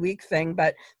the 2-week thing,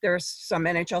 but there's some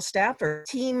NHL staff or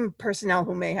team personnel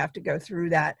who may have to go through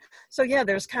that. So yeah,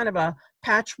 there's kind of a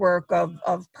patchwork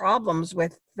of problems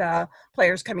with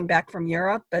players coming back from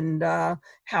Europe and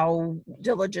how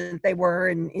diligent they were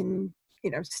in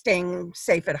staying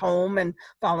safe at home and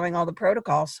following all the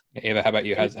protocols. Ava, how about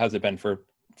you? How's it been for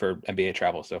NBA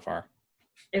travel so far?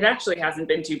 It actually hasn't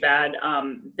been too bad.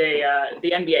 The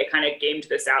NBA kind of gamed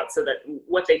this out so that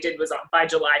what they did was by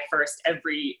July 1st,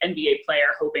 every NBA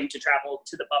player hoping to travel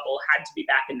to the bubble had to be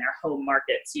back in their home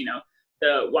markets.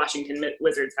 The Washington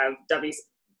Wizards have Davis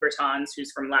Bertans,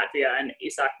 who's from Latvia, and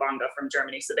Isaac Bonga from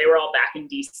Germany. So they were all back in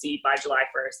DC by July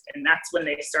 1st. And that's when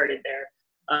they started their,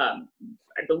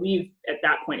 I believe at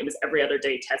that point, it was every other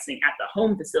day testing at the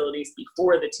home facilities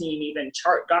before the team even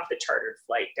got the chartered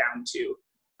flight down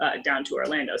to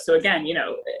Orlando. So again,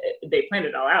 they planned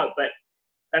it all out, but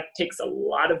that takes a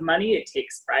lot of money. It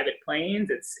takes private planes.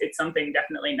 It's something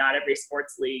definitely not every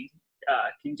sports league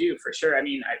can do, for sure. I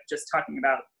mean, I'm just talking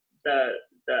about the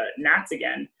Nats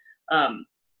again.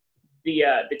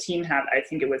 The team had, I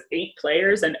think it was 8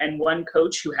 players and one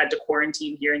coach who had to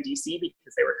quarantine here in DC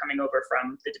because they were coming over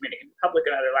from the Dominican Republic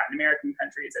and other Latin American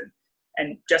countries,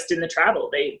 and just in the travel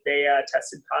they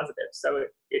tested positive. So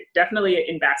it definitely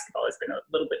in basketball has been a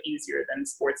little bit easier than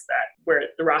sports where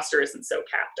the roster isn't so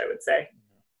capped, I would say.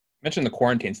 You mentioned the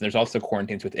quarantines, and there's also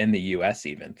quarantines within the U.S.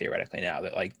 even theoretically now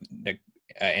that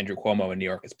Andrew Cuomo in New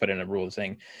York has put in a rule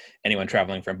saying anyone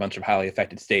traveling from a bunch of highly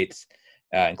affected states,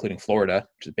 including Florida,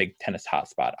 which is a big tennis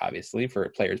hotspot, obviously, for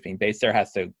players being based there,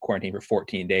 has to quarantine for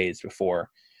 14 days before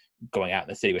going out in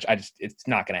the city, which it's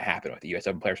not going to happen with the U.S.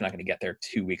 Open. Players are not going to get there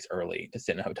 2 weeks early to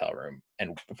sit in a hotel room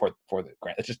and before the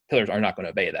grant. It's just players are not going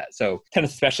to obey that. So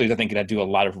tennis especially is, I think, going to do a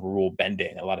lot of rule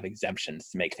bending, a lot of exemptions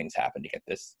to make things happen to get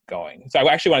this going. So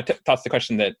I actually want to toss the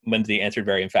question that Lindsay answered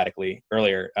very emphatically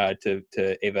earlier to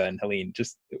Ava and Helene.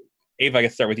 Just Ava, I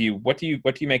guess start with you. What do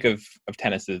you make of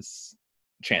tennis's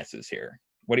chances here?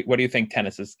 What do you think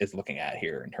tennis is looking at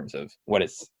here in terms of what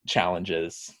its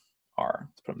challenges are?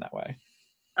 Let's put them that way.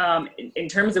 In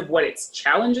terms of what its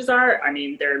challenges are, I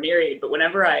mean, there are myriad, but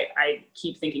whenever I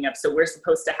keep thinking of, so we're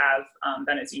supposed to have,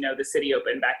 then as you know, the City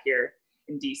Open back here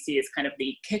in DC is kind of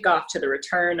the kickoff to the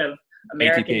return of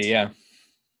American ATP,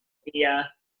 yeah,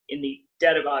 in the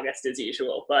dead of August as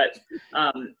usual. But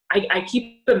I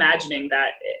keep imagining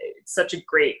that it's such a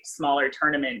great smaller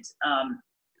tournament.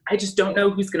 I just don't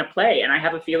know who's going to play. And I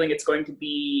have a feeling it's going to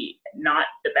be not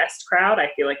the best crowd.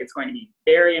 I feel like it's going to be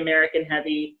very American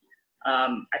heavy.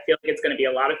 I feel like it's going to be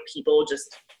a lot of people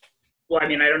I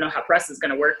don't know how press is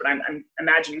going to work, but I'm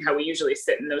imagining how we usually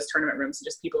sit in those tournament rooms and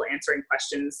just people answering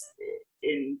questions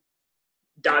in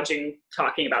dodging,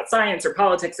 talking about science or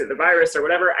politics or the virus or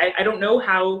whatever. I don't know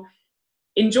how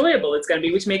enjoyable it's going to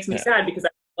be, which makes me sad because I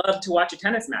love to watch a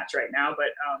tennis match right now, but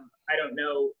I don't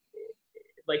know,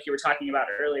 like you were talking about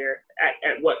earlier,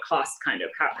 at what cost, kind of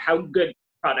how good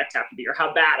product have to be, or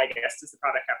how bad, I guess, does the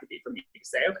product have to be for me to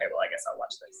say, okay, well, I guess I'll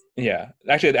watch this. Yeah,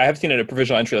 actually, I have seen a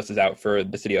provisional entry list is out for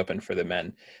the City Open for the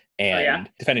men, and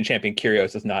defending champion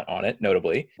Kyrgios is not on it,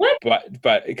 notably. What?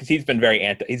 But because he's been very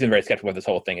skeptical of this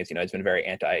whole thing. He's been very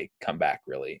anti-comeback,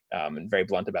 really, and very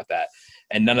blunt about that.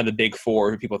 And none of the big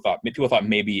four people thought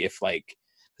maybe if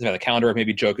the calendar,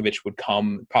 maybe Djokovic would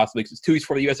come possibly, because it's 2 weeks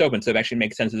before the U.S. Open, so it actually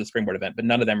makes sense as a springboard event. But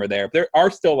none of them are there. There are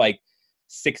still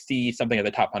 60 something of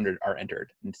the top 100 are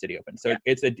entered in the City Open, so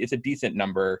it's a decent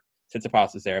number.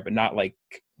 Tsitsipas is there, but not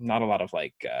a lot of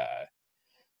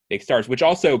big stars. Which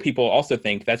also people also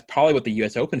think that's probably what the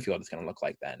U.S. Open field is going to look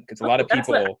like then, because a lot of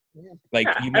people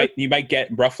you might get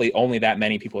roughly only that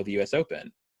many people at the U.S.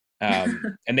 Open,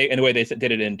 and the way they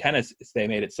did it in tennis is they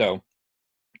made it so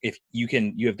if you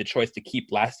have the choice to keep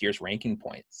last year's ranking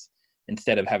points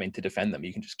instead of having to defend them.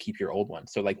 You can just keep your old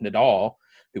ones. So Nadal,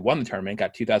 who won the tournament,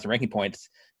 got 2,000 ranking points,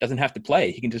 doesn't have to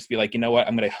play. He can just be like, you know what,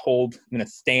 I'm going to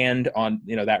stand on,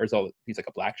 that result. He's like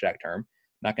a blackjack term.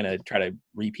 Not going to try to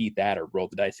repeat that or roll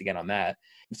the dice again on that.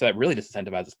 And so that really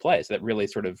disincentivizes play. So that really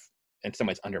sort of, in some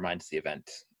ways, undermines the event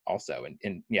also.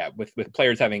 And with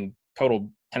players having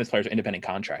total tennis players are independent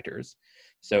contractors.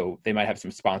 So they might have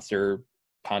some sponsor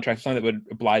contracts or something that would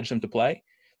oblige them to play.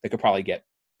 They could probably get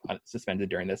suspended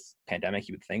during this pandemic.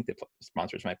 You would think that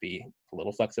sponsors might be a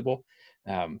little flexible.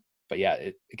 But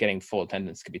getting full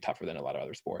attendance could be tougher than a lot of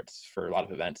other sports for a lot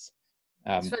of events.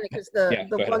 It's funny because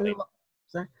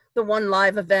the one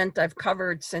live event I've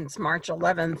covered since March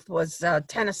 11th was a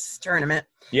tennis tournament.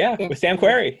 Yeah, with Sam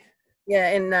Querrey.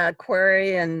 Yeah, in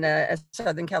Quarry and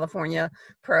Southern California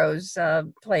pros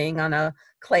playing on a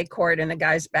clay court in a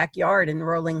guy's backyard in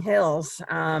Rolling Hills.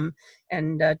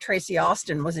 And Tracy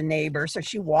Austin was a neighbor, so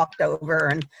she walked over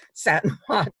and sat and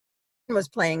watched. Was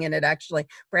playing in it, actually,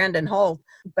 Brandon Holt.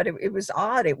 But it was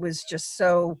odd. It was just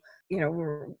so,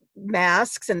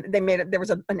 masks, and they made it. There was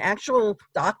an actual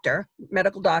doctor,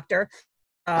 medical doctor,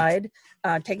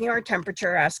 taking our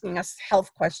temperature, asking us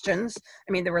health questions.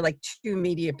 I mean, there were like 2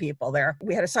 media people there.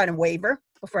 We had to sign a waiver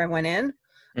before I went in.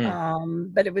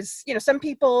 But it was, some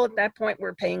people at that point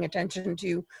were paying attention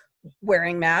to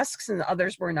wearing masks and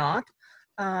others were not.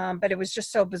 But it was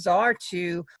just so bizarre.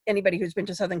 To anybody who's been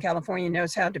to Southern California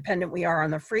knows how dependent we are on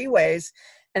the freeways.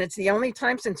 And it's the only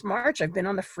time since March I've been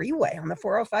on the freeway, on the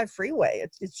 405 freeway.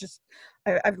 It's just,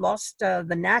 I've lost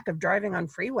the knack of driving on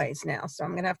freeways now. So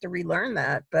I'm going to have to relearn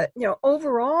that. But,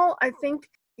 overall, I think,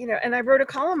 and I wrote a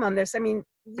column on this. I mean,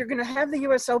 you're going to have the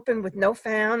U.S. Open with no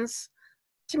fans.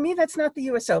 To me, that's not the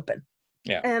U.S. Open.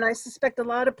 Yeah. And I suspect a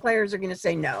lot of players are going to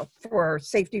say no for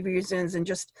safety reasons and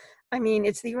just,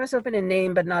 it's the U.S. Open in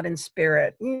name, but not in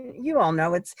spirit. You all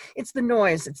know it's the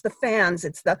noise, it's the fans,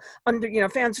 it's the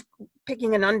fans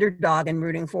picking an underdog and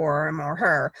rooting for him or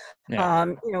her. Yeah.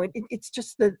 It's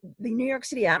just the New York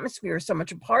City atmosphere is so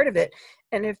much a part of it.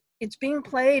 And if it's being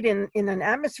played in an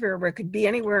atmosphere where it could be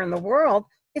anywhere in the world,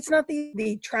 it's not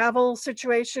the travel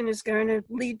situation is going to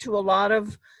lead to a lot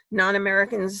of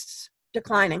non-Americans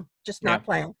declining, just not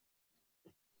playing.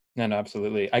 No,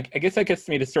 absolutely. I guess that gets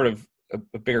me to sort of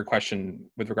a bigger question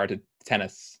with regard to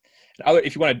tennis.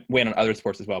 If you want to weigh in on other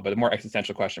sports as well, but a more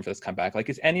existential question for this comeback. Like,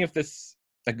 is any of this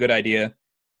a good idea?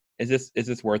 Is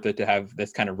this worth it to have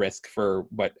this kind of risk for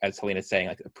what, as Helena's saying,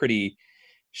 like a pretty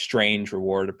strange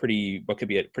reward, what could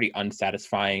be a pretty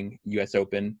unsatisfying U.S.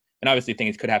 Open? And obviously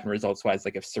things could happen results-wise,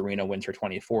 like if Serena wins her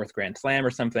 24th Grand Slam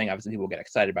or something, obviously people get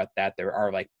excited about that. There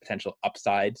are like potential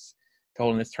upsides to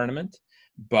holding this tournament.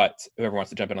 But whoever wants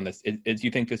to jump in on this, do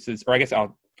you think this is, or I guess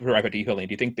I'll put it right back to you, Helene.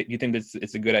 Do you think this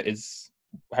is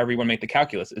however you want to make the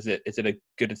calculus, is it a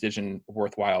good decision,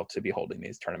 worthwhile to be holding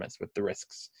these tournaments with the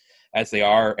risks as they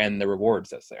are and the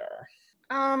rewards as they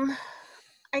are?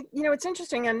 It's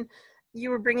interesting, and you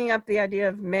were bringing up the idea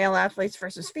of male athletes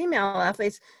versus female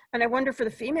athletes, and I wonder for the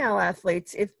female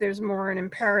athletes if there's more an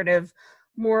imperative,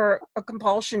 more a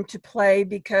compulsion to play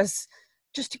because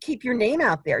just to keep your name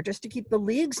out there, just to keep the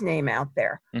league's name out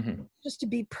there, just to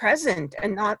be present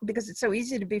and not because it's so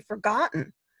easy to be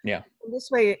forgotten. Yeah.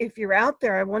 This way, if you're out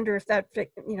there, I wonder if that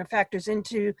factors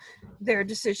into their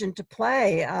decision to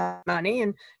play. Money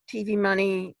and TV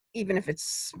money, even if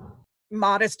it's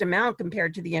modest amount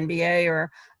compared to the NBA or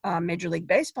Major League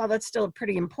Baseball, that's still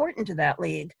pretty important to that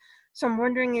league. So I'm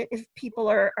wondering if people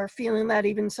are feeling that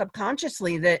even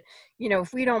subconsciously, that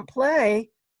if we don't play,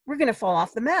 we're going to fall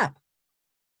off the map.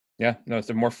 Yeah, no, it's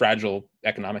a more fragile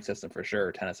economic system for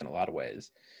sure, tennis in a lot of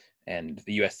ways. And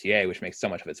the USTA, which makes so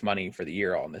much of its money for the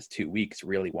year all in this 2 weeks,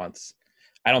 really wants,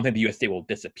 I don't think the USTA will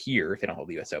disappear if they don't hold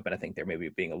the US Open. I think they're maybe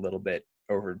being a little bit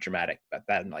over dramatic about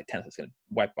that, and like tennis is going to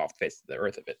wipe off the face of the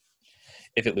earth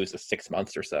if it loses 6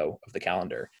 months or so of the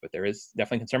calendar. But there is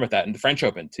definitely concern with that. And the French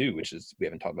Open too, which is, we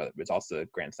haven't talked about it, but it's also a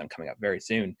Grand Slam coming up very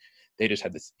soon. They just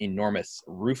had this enormous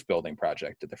roof building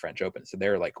project at the French Open. So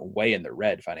they're like way in the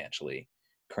red financially,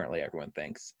 currently, everyone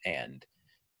thinks, and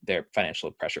their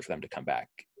financial pressure for them to come back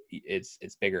is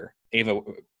bigger. Ava,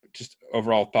 just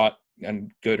overall thought on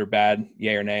good or bad,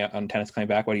 yay or nay on tennis coming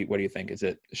back? What do you think?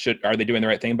 Are they doing the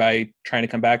right thing by trying to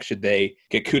come back? Should they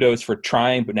get kudos for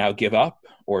trying but now give up,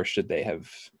 or should they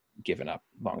have given up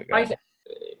long ago?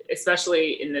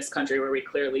 Especially in this country where we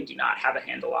clearly do not have a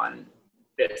handle on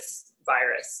this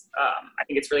virus. I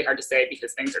think it's really hard to say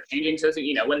because things are changing. So,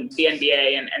 when the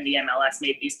NBA and the MLS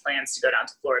made these plans to go down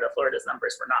to Florida, Florida's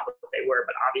numbers were not what they were,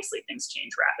 but obviously things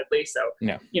change rapidly. So,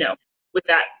 with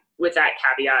that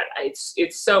caveat,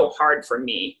 it's so hard for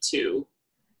me to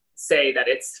say that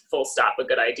it's full stop a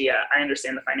good idea. I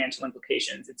understand the financial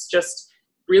implications. It's just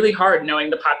really hard knowing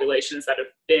the populations that have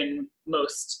been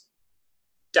most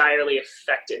direly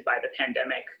affected by the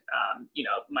pandemic.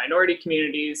 Minority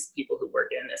communities, people who work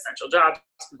in essential jobs,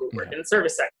 people who work in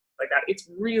service sectors like that. It's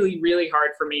really, really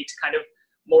hard for me to kind of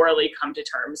morally come to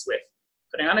terms with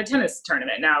putting on a tennis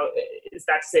tournament. Now, is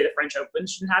that to say the French Open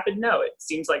shouldn't happen? No, it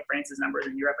seems like France's numbers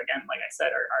in Europe, again, like I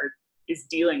said, is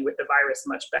dealing with the virus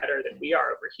much better than we are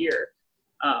over here.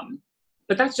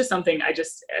 But that's just something at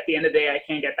the end of the day, I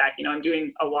can't get back. I'm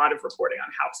doing a lot of reporting on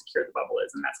how secure the bubble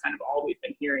is, and that's kind of all we've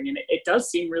been hearing. And it does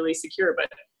seem really secure, but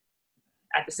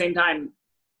at the same time,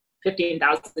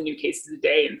 15,000 new cases a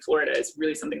day in Florida is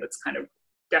really something that's kind of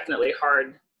definitely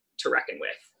hard to reckon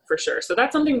with for sure. So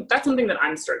that's something that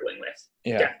I'm struggling with.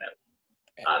 Yeah. Definitely.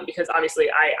 Because obviously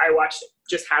I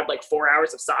just had like 4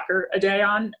 hours of soccer a day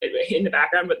on in the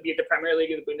background, but the Premier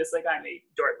League and the Bundesliga. I'm a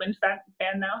Dortmund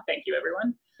fan now. Thank you,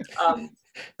 everyone.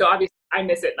 So obviously I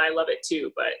miss it and I love it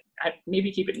too, but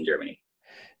maybe keep it in Germany.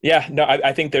 Yeah, no,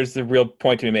 I think there's a real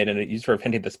point to be made, and you sort of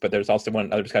hinted this, but there's also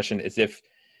one other discussion is if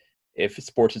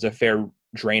sports is a fair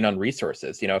drain on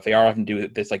resources, if they are often do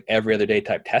this like every other day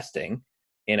type testing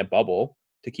in a bubble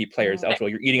to keep players eligible,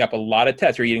 you're eating up a lot of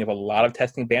tests, you're eating up a lot of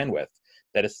testing bandwidth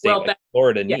that a state like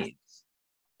Florida needs.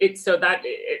 And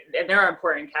there are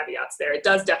important caveats there. It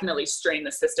does definitely strain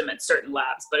the system at certain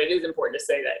labs, but it is important to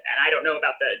say that, and I don't know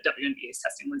about the WNBA's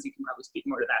testing, Lindsay can probably speak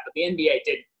more to that, but the NBA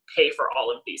did pay for all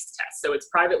of these tests. So it's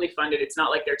privately funded. It's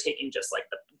not like they're taking just like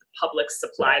the public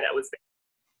supply that was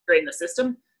there in the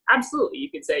system. Absolutely.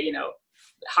 You could say,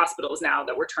 hospitals now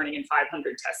that we're turning in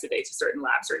 500 tests a day to certain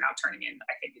labs are now turning in,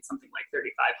 I think it's something like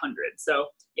 3,500. So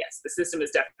yes, the system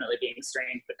is definitely being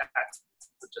strained, but that's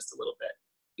just a little bit.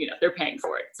 They're paying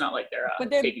for it. It's not like they're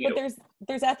taking it.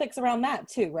 There's ethics around that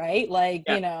too, right? Like,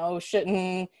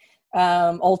 shouldn't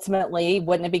ultimately,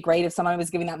 wouldn't it be great if someone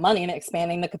was giving that money and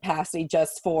expanding the capacity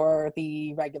just for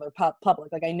the regular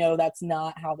public? Like, I know that's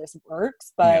not how this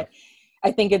works, but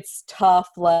I think it's tough.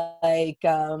 Like,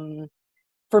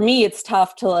 for me, it's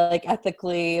tough to like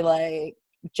ethically like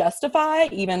justify,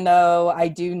 even though I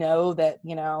do know that,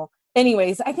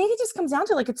 anyways, I think it just comes down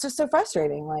to like, it's just so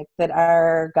frustrating, like that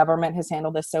our government has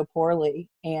handled this so poorly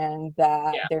and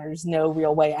that there's no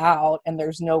real way out and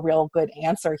there's no real good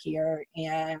answer here.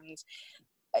 And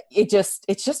it's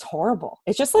just horrible.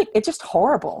 It's just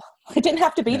horrible. It didn't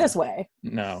have to be this way.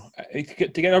 No, to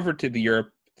get over to the Europe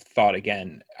thought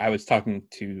again, I was talking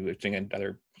to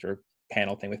another sort of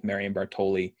panel thing with Marion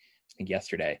Bartoli, I think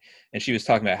yesterday, and she was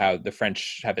talking about how the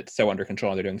French have it so under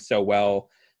control and they're doing so well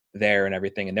there and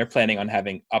everything, and they're planning on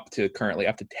having currently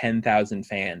up to 10,000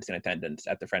 fans in attendance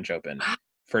at the French Open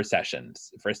for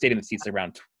sessions for a stadium that seats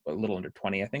around a little under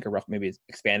 20, I think, or roughly maybe it's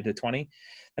expanded to 20.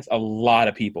 That's a lot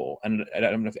of people. And I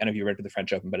don't know if any of you read for the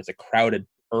French Open, but it's a crowded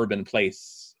urban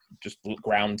place, just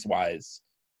grounds wise,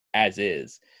 as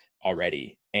is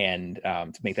already. And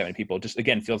to make that many people just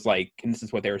again feels like, and this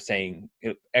is what they were saying,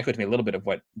 it echoed to me a little bit of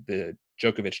what the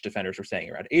Djokovic defenders were saying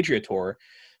around Adria Tour,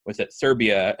 was that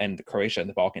Serbia and Croatia and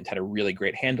the Balkans had a really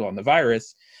great handle on the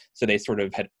virus. So they sort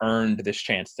of had earned this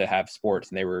chance to have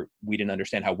sports, and we didn't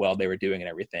understand how well they were doing and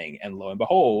everything. And lo and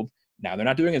behold, now they're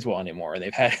not doing as well anymore.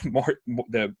 They've had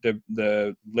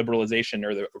the liberalization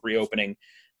or the reopening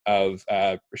of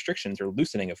restrictions or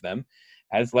loosening of them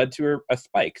has led to a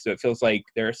spike. So it feels like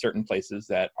there are certain places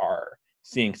that are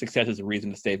seeing success as a reason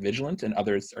to stay vigilant, and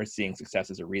others are seeing success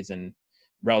as a reason,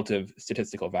 relative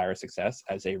statistical virus success,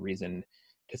 as a reason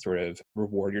to sort of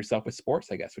reward yourself with sports,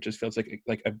 I guess, which just feels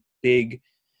like a big,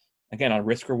 again, on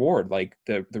risk reward. Like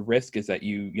the risk is that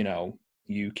you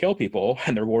kill people,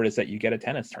 and the reward is that you get a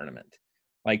tennis tournament.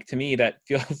 Like, to me, that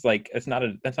feels like that's not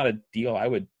a deal I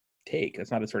would take.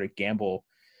 That's not a sort of gamble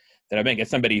that I make. As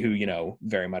somebody who,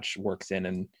 very much works in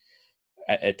and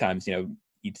at times,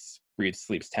 eats, breathes,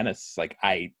 sleeps tennis. Like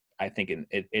I think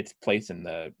its place in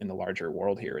the larger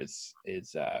world here is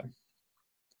the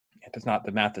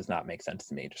math does not make sense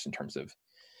to me, just in terms of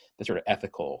the sort of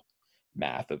ethical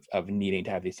math of needing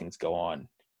to have these things go on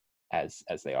as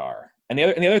they are. And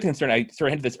the other concern, I sort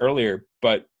of hinted this earlier,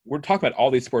 but we're talking about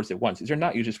all these sports at once. These are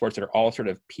not usually sports that are all sort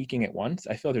of peaking at once.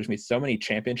 I feel like there's going to be so many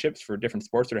championships for different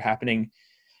sports that are happening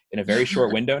in a very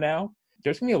short window now.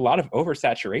 There's going to be a lot of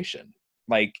oversaturation.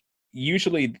 Like,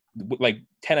 usually, like,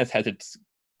 tennis has its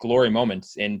glory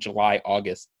moments in July,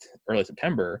 August, early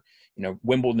September.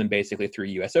 Wimbledon basically through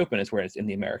US Open is where it's in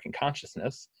the American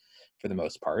consciousness for the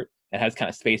most part. It has kind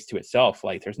of space to itself.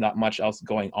 Like, there's not much else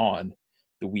going on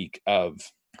the week of,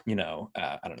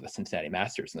 the Cincinnati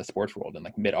Masters in the sports world. And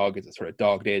like mid-August is sort of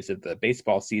dog days of the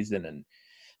baseball season, and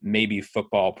maybe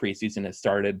football preseason has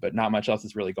started, but not much else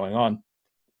is really going on.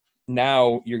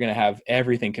 Now you're going to have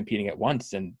everything competing at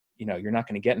once, and you're not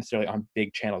going to get necessarily on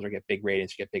big channels or get big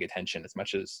ratings, or get big attention as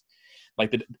much as like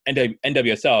the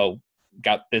NWSL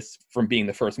got this from being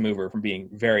the first mover, from being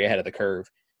very ahead of the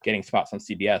curve, getting spots on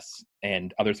CBS,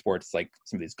 and other sports like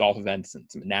some of these golf events and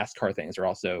some NASCAR things are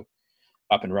also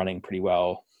up and running pretty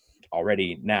well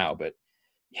already now. But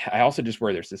yeah, I also just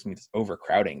worry there's this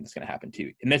overcrowding that's going to happen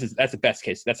too. And that's the best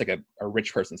case. That's like a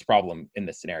rich person's problem in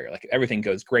this scenario. Like, if everything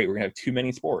goes great, we're going to have too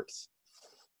many sports.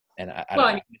 And I don't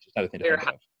know. It's just another thing to think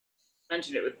of.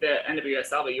 Mentioned it with the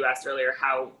NWSL, but you asked earlier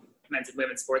how men's and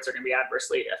women's sports are going to be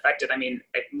adversely affected. I mean,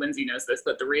 Lindsay knows this,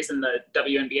 but the reason the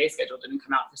WNBA schedule didn't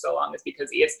come out for so long is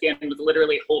because ESPN was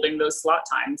literally holding those slot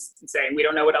times and saying, we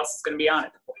don't know what else is going to be on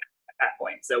at the point. that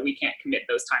point. So we can't commit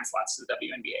those time slots to the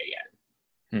WNBA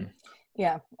yet.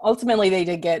 Yeah. Ultimately, they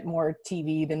did get more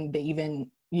TV than they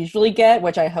even usually get,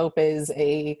 which I hope is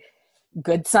a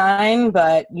good sign,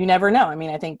 but you never know. I mean,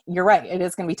 I think you're right. It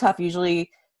is going to be tough usually.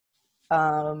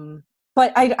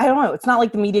 But I don't know. It's not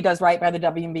like the media does right by the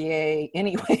WNBA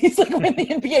anyways, like when the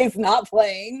NBA is not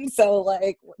playing. So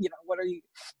like,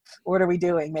 what are we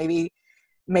doing?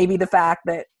 Maybe the fact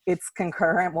that it's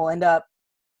concurrent will end up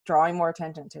drawing more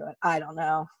attention to it. I don't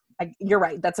know. You're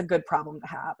right. That's a good problem to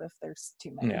have if there's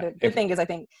too many. Yeah. The thing is, I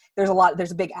think there's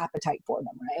a big appetite for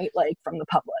them, right? Like from the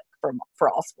public for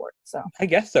all sports. So I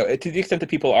guess so. To the extent that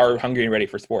people are hungry and ready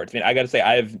for sports. I mean, I got to say,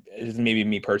 this is maybe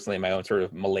me personally, my own sort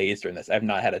of malaise during this. I've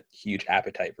not had a huge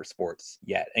appetite for sports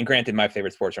yet. And granted, my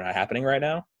favorite sports are not happening right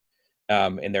now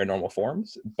in their normal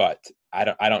forms. But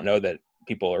I don't know that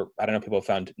people have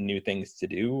found new things to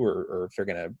do or if they're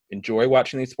going to enjoy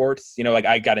watching these sports. Like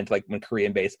I got into like when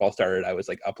Korean baseball started, I was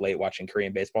like up late watching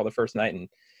Korean baseball the first night and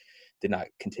did not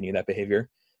continue that behavior.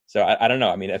 So I don't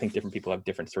know. I mean, I think different people have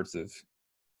different sorts of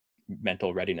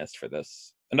mental readiness for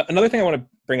this. Another thing I want to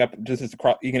bring up, just as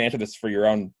you can answer this for your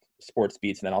own sports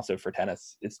beats and then also for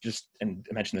tennis. It's just, and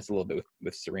I mentioned this a little bit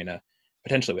with Serena.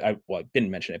 Potentially, I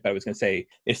didn't mention it, but I was going to say,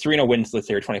 if Serena wins, let's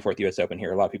say, her 24th U.S. Open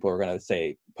here, a lot of people are going to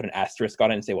say, put an asterisk on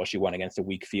it and say, well, she won against a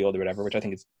weak field or whatever, which I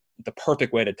think is the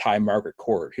perfect way to tie Margaret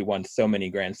Court, who won so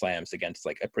many Grand Slams against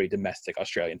like a pretty domestic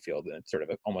Australian field, and it's sort of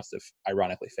almost an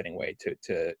ironically fitting way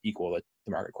to equal the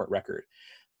Margaret Court record.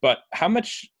 But how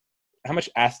much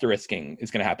asterisking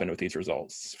is going to happen with these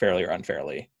results, fairly or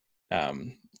unfairly, to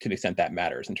the extent that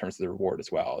matters in terms of the reward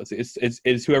as well?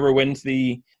 Is whoever wins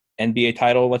the NBA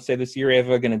title, let's say this year,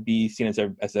 Ava, going to be seen as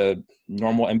a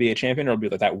normal NBA champion, or will be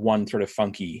like that one sort of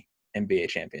funky NBA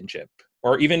championship?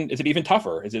 Or even, is it even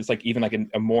tougher? Is it like even like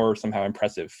a more somehow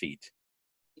impressive feat?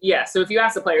 Yeah, so if you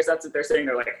ask the players, that's what they're saying.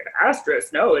 They're like,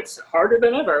 asterisk, no, it's harder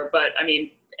than ever. But I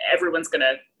mean, everyone's going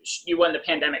to, you won the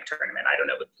pandemic tournament. I don't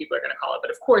know what people are going to call it, but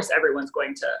of course everyone's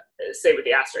going to say with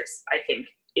the asterisks, I think,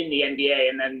 in the NBA,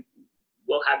 and then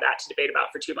we'll have that to debate about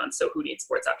for 2 months. So who needs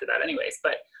sports after that anyways?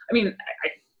 But I mean,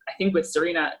 I think with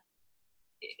Serena,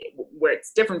 where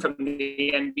it's different from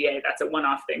the NBA, that's a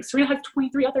one-off thing. Serena has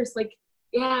 23 others. Like,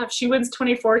 yeah, if she wins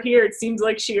 24 here, it seems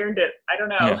like she earned it. I don't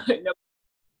know. Yeah. No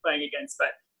playing against, but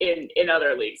in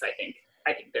other leagues, I think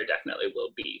there definitely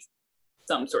will be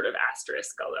some sort of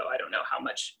asterisk, although I don't know how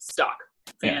much stock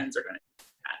fans are going to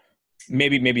have.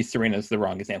 Maybe Serena's the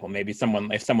wrong example. Maybe someone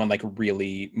like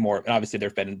really more, obviously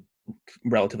there've been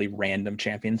relatively random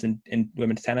champions in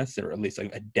women's tennis, or at least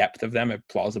like a depth of them, a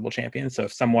plausible champions. So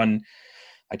if someone,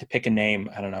 like to pick a name,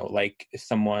 I don't know, like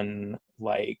someone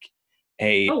like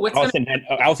Alison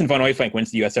von Oeflank wins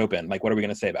the U.S. Open, like what are we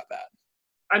going to say about that?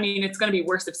 I mean, it's going to be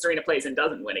worse if Serena plays and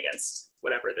doesn't win against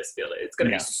whatever this field is. It's going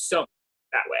to be so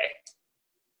that way.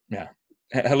 Yeah.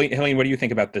 Helene, what do you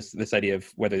think about this idea of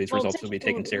whether these results will be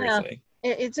taken seriously?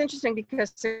 Yeah. It's interesting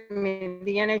because, I mean,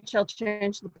 the NHL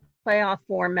changed the playoff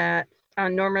format.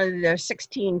 Normally there's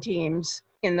 16 teams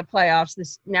in the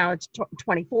playoffs. Now it's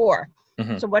 24.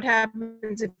 Mm-hmm. So what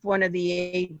happens if one of the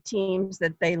 8 teams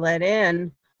that they let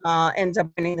in ends up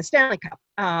winning the Stanley Cup?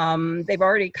 They've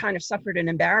already kind of suffered an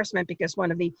embarrassment because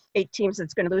one of the 8 teams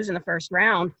that's going to lose in the first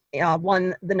round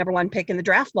won the number 1 pick in the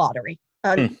draft lottery.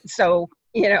 So,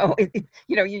 you're the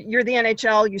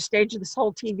NHL, you stage this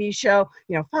whole TV show,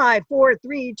 5, 4,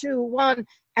 3, 2, 1,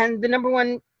 and the number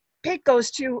 1 pick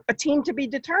goes to a team to be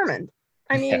determined.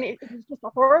 I mean, It was just a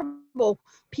horrible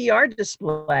PR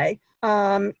display.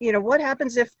 What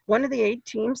happens if one of the 8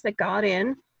 teams that got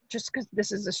in, just because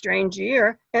this is a strange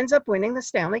year, ends up winning the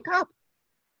Stanley Cup?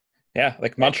 Yeah,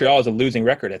 like Montreal is a losing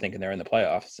record, I think, and they're in the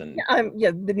playoffs. And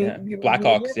the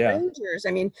Blackhawks, Rangers.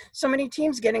 I mean, so many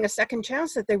teams getting a second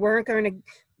chance that they weren't going to,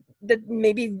 that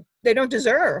maybe they don't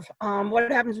deserve. What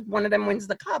happens if one of them wins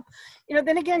the cup?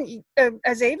 Then again,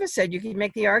 as Ava said, you can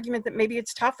make the argument that maybe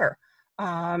it's tougher.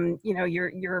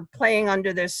 You're playing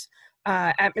under this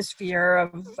atmosphere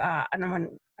of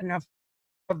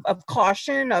of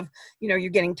caution, of you're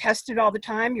getting tested all the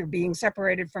time, you're being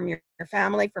separated from your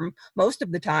family from most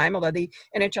of the time, although the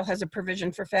NHL has a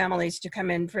provision for families to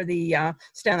come in for the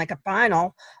Stanley Cup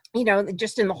final.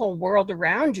 Just in the whole world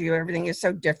around you, everything is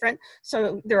so different,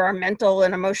 so there are mental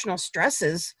and emotional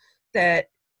stresses that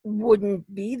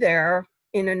wouldn't be there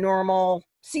in a normal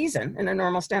season, in a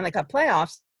normal Stanley Cup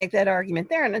playoffs. Make that argument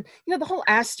there. And the whole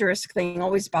asterisk thing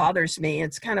always bothers me.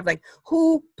 It's kind of like,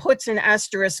 who puts an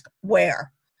asterisk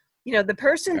where? The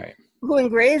person who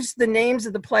engraves the names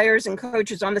of the players and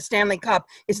coaches on the Stanley Cup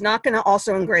is not going to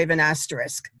also engrave an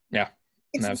asterisk. Yeah.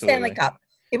 It's the Stanley Cup.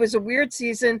 it was a weird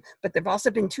season, but there've also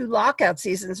been 2 lockout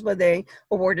seasons where they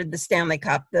awarded the Stanley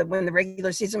Cup, when the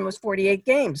regular season was 48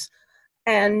 games.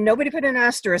 And nobody put an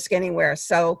asterisk anywhere.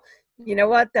 So, you know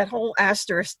what? That whole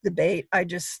asterisk debate, I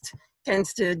just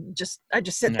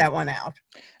sit that one out.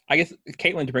 I guess,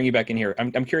 Caitlin, to bring you back in here,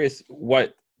 I'm curious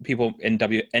what people in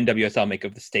NWSL make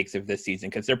of the stakes of this season,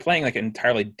 because they're playing like an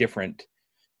entirely different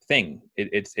thing.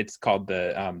 It's called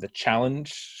the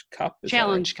Challenge Cup.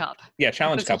 Challenge Cup. Yeah,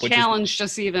 Challenge Cup. Which challenge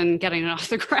just even getting it off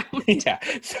the ground. Yeah.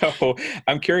 So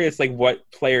I'm curious, like,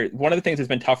 what player. One of the things that's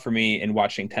been tough for me in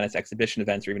watching tennis exhibition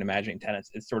events or even imagining tennis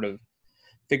is sort of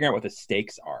figuring out what the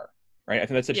stakes are. Right. I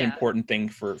think that's such an important thing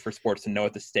for sports to know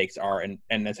what the stakes are.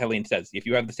 And as Helene says, if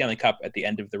you have the Stanley Cup at the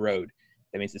end of the road,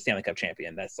 that means the Stanley Cup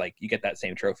champion. That's like, you get that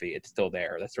same trophy. It's still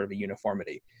there. That's sort of a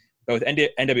uniformity. But with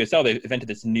NWSL, they've invented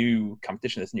this new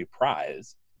competition, this new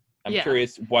prize. I'm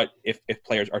curious what if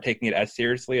players are taking it as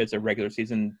seriously as a regular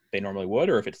season they normally would,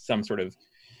 or if it's some sort of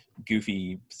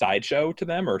goofy sideshow to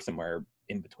them, or somewhere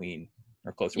in between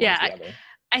or closer to the other.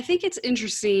 I think it's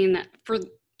interesting for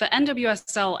the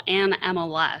NWSL and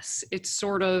MLS. It's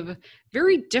sort of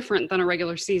very different than a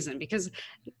regular season because,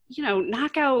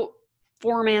 knockout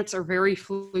formats are very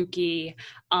fluky.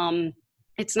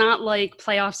 It's not like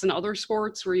playoffs in other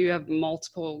sports where you have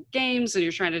multiple games and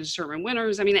you're trying to determine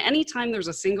winners. I mean, anytime there's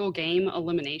a single game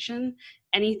elimination,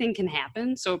 anything can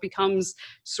happen. So it becomes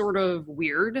sort of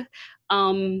weird.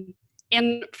 And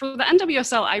for the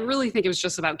NWSL, I really think it was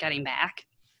just about getting back.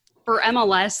 For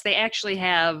MLS, they actually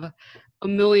have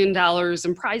 $1 million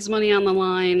in prize money on the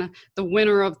line. The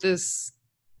winner of this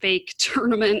fake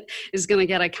tournament is going to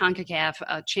get a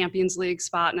CONCACAF Champions League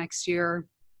spot next year.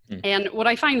 And what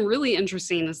I find really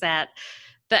interesting is that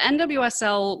the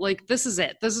NWSL, like, this is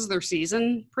it. This is their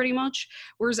season, pretty much.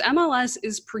 Whereas MLS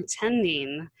is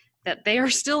pretending that they are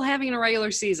still having a regular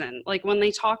season. Like, when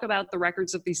they talk about the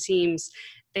records of these teams,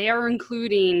 they are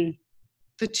including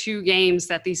the 2 games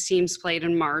that these teams played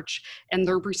in March, and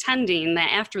they're pretending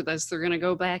that after this, they're going to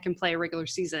go back and play a regular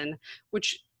season,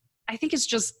 which I think is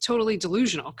just totally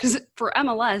delusional, because for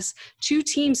MLS, 2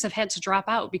 teams have had to drop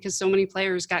out because so many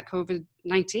players got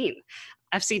COVID-19.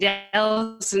 FC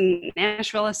Dallas and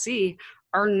Nashville SC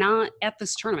are not at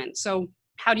this tournament. So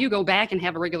how do you go back and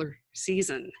have a regular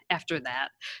season after that?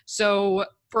 So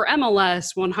for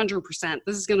MLS, 100%,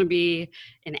 this is going to be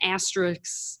an asterisk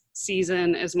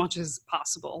season as much as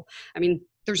possible. I mean,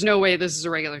 there's no way this is a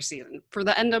regular season. For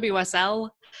the NWSL,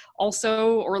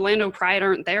 also, Orlando Pride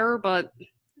aren't there, but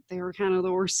they were kind of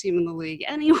the worst team in the league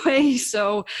anyway,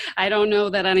 so I don't know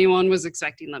that anyone was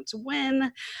expecting them to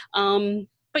win.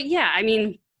 But yeah, I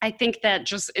mean, I think that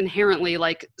just inherently,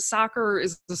 like, soccer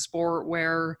is the sport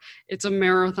where it's a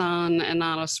marathon and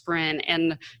not a sprint,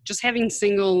 and just having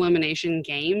single elimination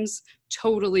games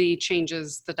totally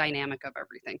changes the dynamic of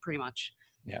everything, pretty much.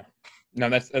 Yeah. No,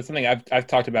 that's something I've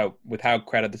talked about with how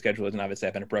crowded the schedule is, and obviously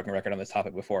I've been a broken record on this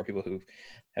topic before. People who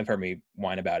have heard me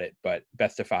whine about it, but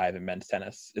best of 5 in men's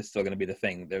tennis is still going to be the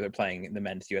thing. They're playing the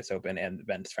men's U.S. Open and the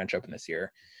men's French Open this year,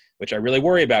 which I really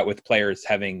worry about, with players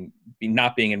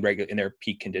not being in their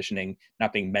peak conditioning,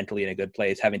 not being mentally in a good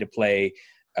place, having to play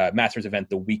a Masters event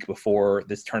the week before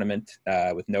this tournament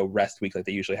with no rest week like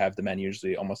they usually have. The men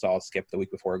usually almost all skip the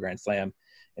week before a Grand Slam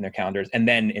in their calendars, and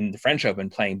then in the French Open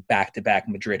playing back-to-back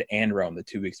Madrid and Rome the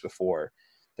 2 weeks before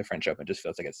the French Open. Just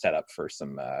feels like it's set up for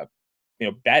some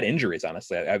bad injuries,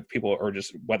 honestly. People are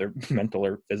just, whether mental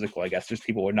or physical, I guess, just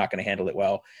people are not going to handle it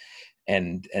well,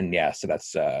 and yeah, so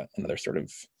that's another sort of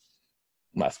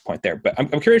last point there. But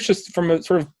I'm curious, just from a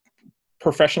sort of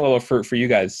professional level for you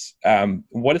guys,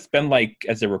 what it's been like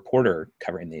as a reporter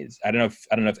covering these. I don't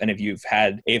know if any of you've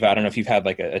had, Ava, I don't know if you've had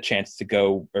like a chance to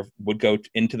go or would go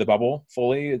into the bubble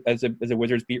fully as a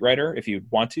Wizards beat writer, if you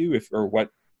want to, or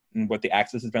what the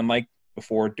access has been like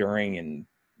before and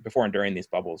during these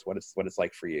bubbles. What it's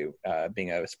like for you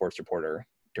being a sports reporter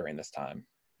during this time.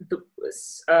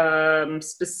 So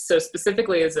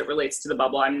specifically as it relates to the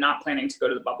bubble, I'm not planning to go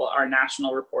to the bubble. Our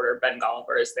national reporter, Ben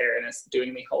Golliver, is there and is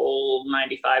doing the whole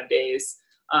 95 days.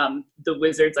 The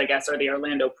Wizards, I guess, are the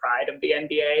Orlando Pride of the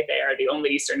NBA. They are the only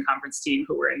Eastern Conference team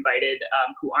who were invited,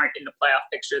 who aren't in the playoff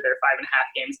picture. They're 5.5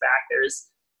 games back.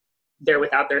 They're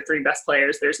without their 3 best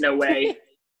players. There's no way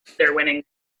they're winning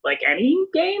like any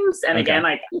games. And again,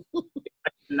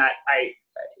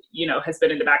 has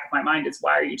been in the back of my mind is,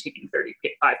 why are you taking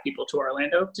 35 people to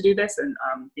Orlando to do this? And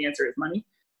the answer is money.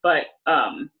 But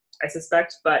I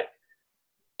suspect, but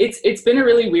it's been a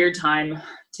really weird time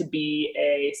to be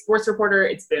a sports reporter.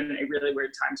 It's been a really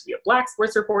weird time to be a Black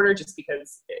sports reporter, just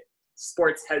because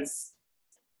sports has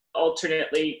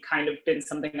alternately kind of been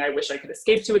something I wish I could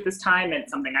escape to at this time, and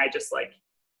something I just like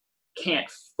can't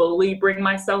fully bring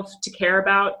myself to care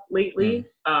about lately.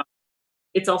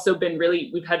 It's also been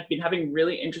we've been having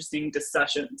really interesting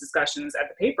discussions at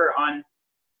the paper on,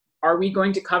 are we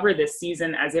going to cover this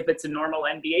season as if it's a normal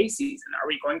NBA season? Are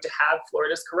we going to have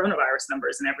Florida's coronavirus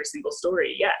numbers in every single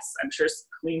story? Yes. I'm sure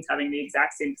Colleen's having the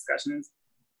exact same discussions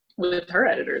with her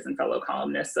editors and fellow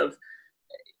columnists of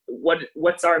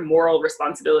what's our moral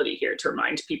responsibility here to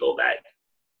remind people that,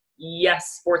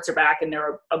 yes, sports are back and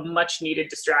they're a much needed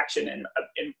distraction and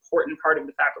an important part of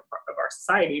the fabric of our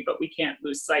society, but we can't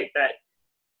lose sight that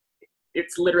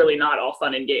it's literally not all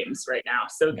fun and games right now.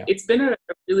 So It's been a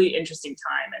really interesting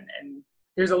time, and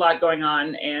there's a lot going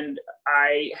on, and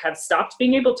I have stopped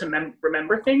being able to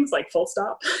remember things like full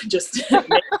stop, just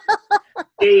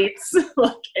dates,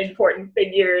 like important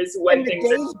figures, when and the things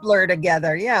days blur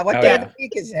together. Yeah, what day of the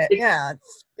week is it?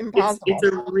 It's impossible. It's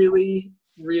a really,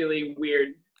 really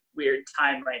weird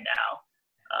time right now.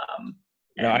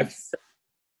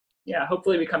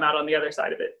 Hopefully we come out on the other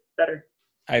side of it better.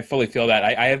 I fully feel that.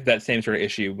 I have that same sort of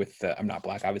issue with, I'm not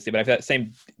Black, obviously, but I have that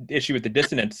same issue with the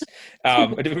dissonance.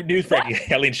 News breaking,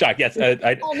 Helene Schock. Yes,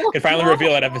 I can finally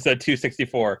reveal at episode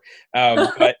 264.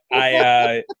 But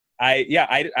I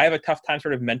have a tough time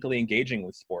sort of mentally engaging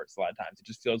with sports a lot of times. It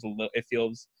just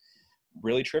feels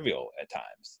really trivial at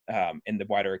times in the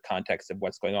wider context of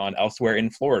what's going on elsewhere in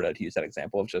Florida, to use that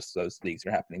example of just those leagues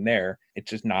that are happening there.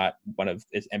 It's just not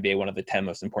is NBA one of the 10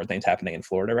 most important things happening in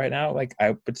Florida right now? Like, I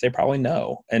would say probably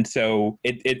no. And so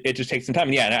it just takes some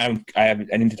time. And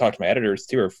I need to talk to my editors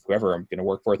too, or whoever I'm going to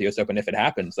work for at the US Open if it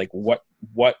happens. Like, what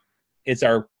is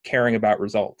our caring about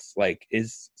results? Like,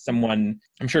 is someone,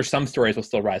 I'm sure some stories will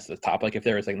still rise to the top. Like if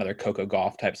there was like another Coco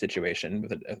Gauff type situation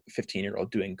with a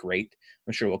 15-year-old doing great,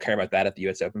 I'm sure we'll care about that at the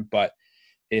US Open. But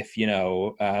if, I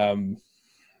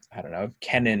don't know, if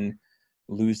Kenin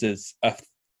loses a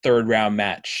third round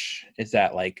match, is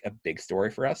that like a big story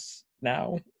for us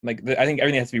now? Like, I think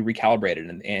everything has to be recalibrated,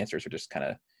 and the answers are just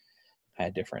kind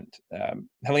of different.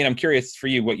 Helene, I'm curious for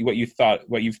you, what you've thought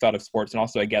of sports, and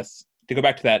also, I guess, to go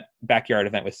back to that backyard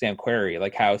event with Sam Querrey,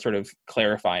 like how sort of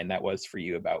clarifying that was for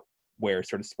you about where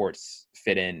sort of sports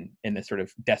fit in this sort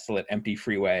of desolate, empty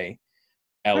freeway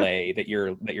LA that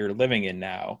you're living in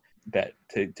now, that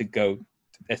to go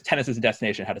as tennis as a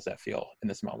destination, how does that feel in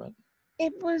this moment?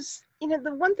 It was,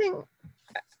 the one thing,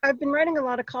 I've been writing a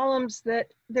lot of columns that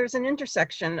there's an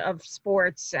intersection of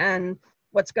sports and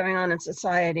what's going on in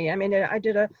society. I mean, I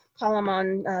did a column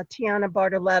on Tiana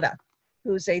Bartoletta,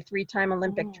 who's a 3-time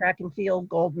Olympic track and field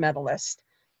gold medalist,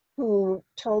 who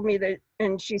told me that,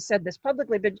 and she said this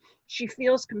publicly, but she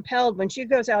feels compelled when she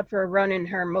goes out for a run in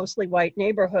her mostly white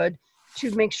neighborhood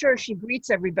to make sure she greets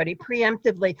everybody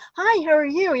preemptively. Hi, how are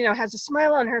you? Has a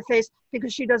smile on her face,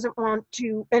 because she doesn't want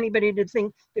anybody to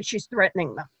think that she's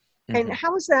threatening them. Mm-hmm. And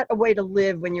how is that a way to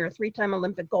live when you're a 3-time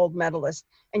Olympic gold medalist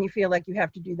and you feel like you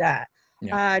have to do that?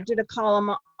 Yeah. I did a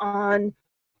column on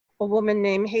a woman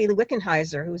named Haley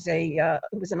Wickenheiser, who's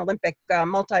an Olympic,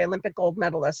 multi-Olympic gold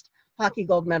medalist, hockey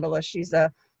gold medalist. She's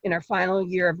in her final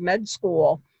year of med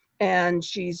school, and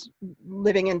she's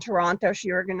living in Toronto.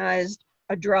 She organized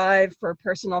a drive for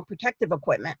personal protective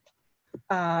equipment.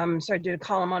 So I did a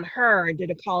column on her. I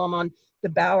did a column on the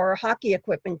Bauer Hockey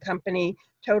Equipment Company,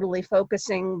 totally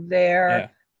focusing their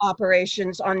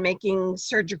operations on making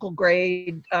surgical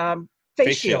grade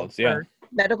face shields for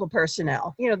medical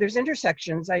personnel. There's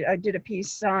intersections. I did a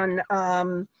piece on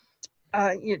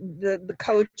the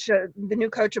coach, the new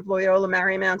coach of Loyola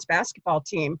Marymount's basketball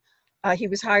team. He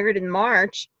was hired in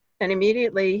March, and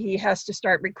immediately he has to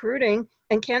start recruiting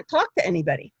and can't talk to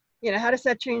anybody. How does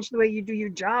that change the way you do your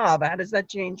job? How does that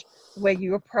change the way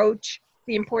you approach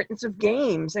the importance of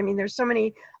games? I mean, there's so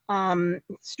many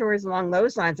stories along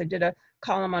those lines. I did a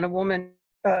column on a woman,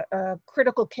 a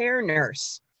critical care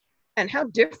nurse, and how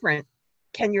different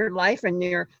can your life and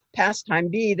your pastime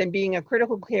be than being a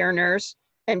critical care nurse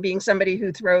and being somebody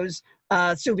who throws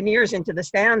souvenirs into the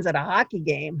stands at a hockey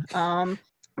game?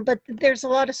 But there's a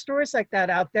lot of stories like that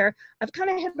out there. I've kind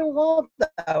of hit a wall,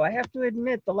 though. I have to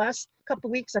admit, the last couple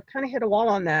of weeks, I've kind of hit a wall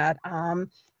on that. And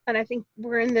I think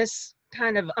we're in this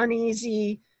kind of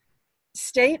uneasy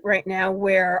state right now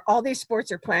where all these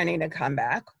sports are planning to come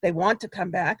back. They want to come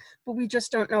back, but we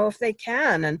just don't know if they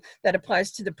can. And that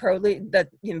applies to the pro league,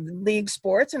 league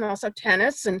sports, and also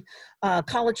tennis and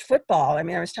college football. I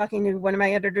mean, I was talking to one of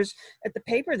my editors at the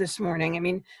paper this morning. I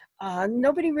mean,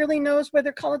 nobody really knows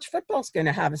whether college football is going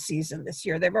to have a season this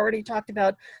year. They've already talked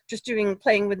about just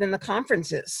playing within the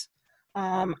conferences.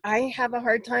 I have a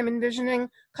hard time envisioning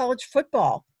college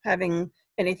football having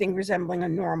anything resembling a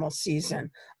normal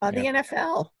season. The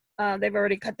NFL, they've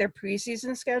already cut their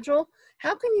preseason schedule.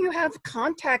 How can you have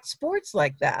contact sports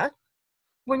like that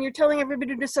when you're telling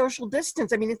everybody to social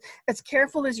distance. I mean, as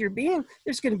careful as you're being,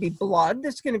 there's going to be blood,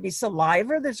 there's going to be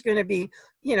saliva, there's going to be,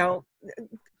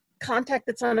 contact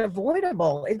that's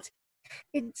unavoidable.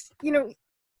 It's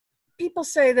people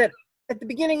say that at the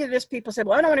beginning of this, people said,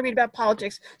 well, I don't want to read about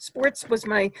politics. Sports was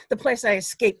the place I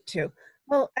escaped to.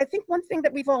 Well, I think one thing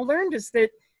that we've all learned is that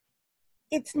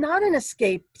it's not an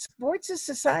escape. Sports is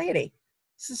society.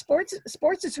 So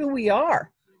sports is who we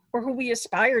are, or who we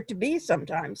aspire to be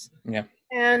sometimes. Yeah.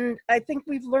 And I think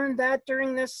we've learned that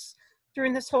during this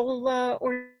whole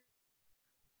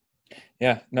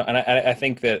Yeah, no, and I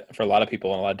think that for a lot of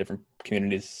people in a lot of different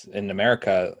communities in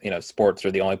America, sports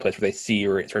are the only place where they see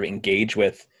or sort of engage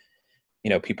with,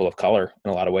 people of color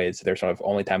in a lot of ways. They're sort of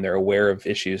only time they're aware of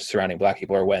issues surrounding Black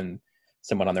people or when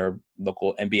someone on their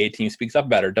local NBA team speaks up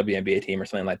about it, or WNBA team or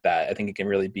something like that. I think it can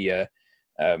really be a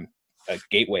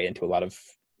gateway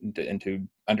into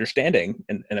understanding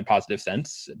in a positive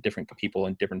sense, different people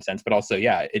in different sense, but also,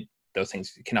 those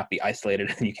things cannot be isolated,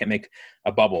 and you can't make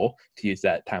a bubble, to use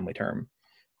that timely term,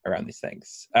 around these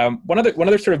things. One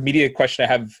other sort of media question I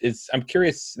have is, I'm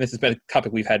curious, this has been a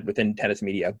topic we've had within tennis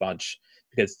media a bunch,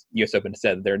 because US Open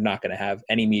said they're not going to have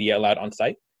any media allowed on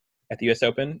site at the US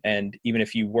Open. And even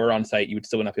if you were on site, you would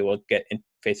still not be able to get in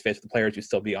face-to-face with the players. You'd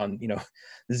still be on,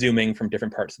 Zooming from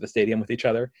different parts of the stadium with each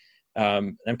other.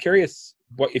 I'm curious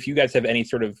if you guys have any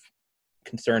sort of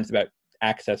concerns about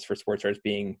access for sports stars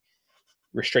being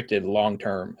restricted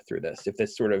long-term through this. If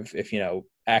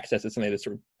access is something that's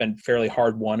sort of been fairly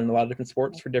hard won in a lot of different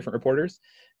sports for different reporters,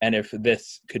 and if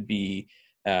this could be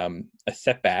a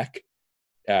setback,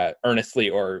 earnestly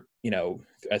or,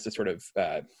 as a sort of,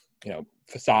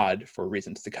 facade for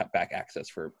reasons to cut back access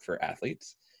for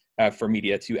athletes, for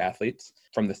media to athletes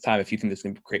from this time, if you think this is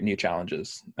going to create new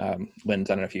challenges. Linz,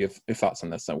 I don't know if you have thoughts on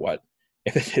this, on what,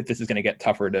 if this is going to get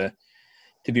tougher to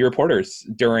be reporters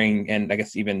during, and I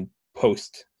guess even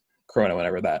post Corona,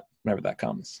 whenever that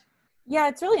comes. Yeah,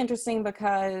 it's really interesting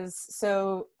because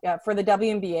for the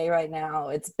WNBA right now,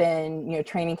 it's been,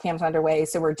 training camps underway.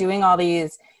 So we're doing all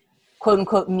these quote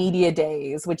unquote media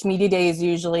days, which media days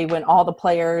usually when all the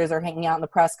players are hanging out and the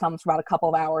press comes for about a couple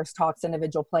of hours, talks to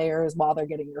individual players while they're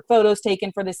getting their photos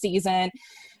taken for the season.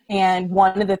 And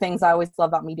one of the things I always love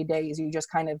about media days, you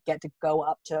just kind of get to go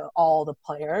up to all the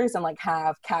players and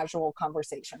have casual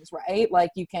conversations, right?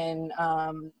 You can,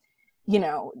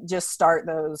 just start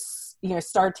those,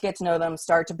 start to get to know them,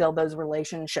 start to build those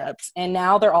relationships. And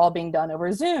now they're all being done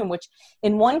over Zoom, which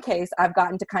in one case I've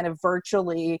gotten to kind of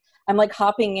virtually, I'm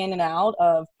hopping in and out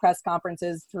of press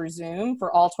conferences through Zoom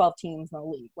for all 12 teams in the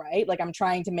league, right? I'm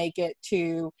trying to make it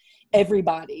to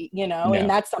everybody, and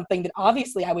that's something that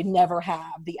obviously I would never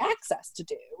have the access to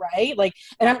do, right?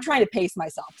 And I'm trying to pace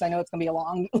myself because I know it's going to be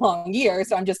a long year.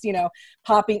 So I'm just,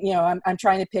 popping, I'm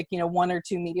trying to pick, 1 or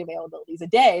 2 media availabilities a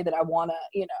day that I want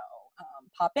to,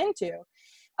 pop into.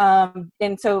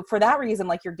 And so for that reason,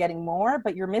 you're getting more,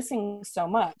 but you're missing so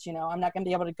much. I'm not going to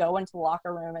be able to go into the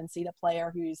locker room and see the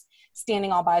player who's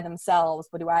standing all by themselves,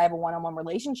 but who I have a one-on-one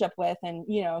relationship with, and,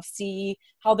 see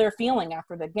how they're feeling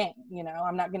after the game.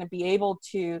 I'm not going to be able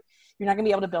to, you're not going to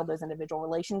be able to build those individual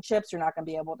relationships. You're not going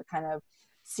to be able to kind of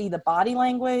see the body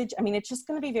language. I mean, it's just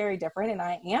going to be very different. And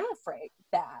I am afraid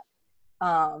that,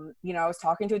 I was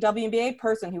talking to a WNBA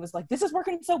person who was like, this is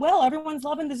working so well, everyone's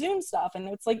loving the Zoom stuff. And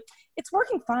it's it's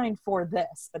working fine for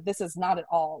this, but this is not at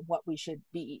all what we should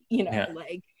be,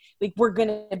 we're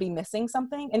going to be missing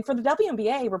something. And for the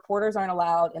WNBA, reporters aren't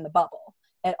allowed in the bubble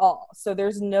at all. So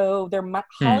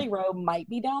Holly Rowe might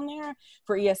be down there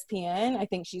for ESPN. I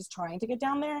think she's trying to get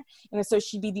down there. And so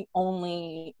she'd be the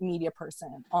only media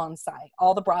person on site.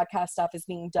 All the broadcast stuff is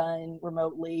being done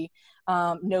remotely.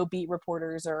 No beat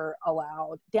reporters are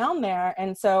allowed down there.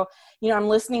 And so, I'm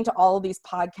listening to all of these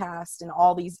podcasts and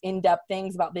all these in-depth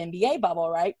things about the NBA bubble,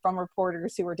 right? From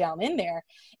reporters who are down in there.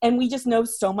 And we just know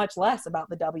so much less about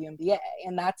the WNBA.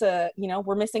 And that's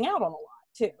we're missing out on a lot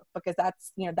too, because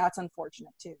that's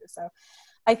unfortunate too. So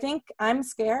I think I'm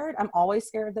scared. I'm always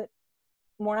scared that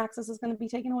more access is going to be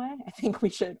taken away. I think we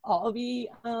should all be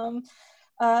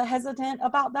hesitant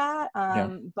about that.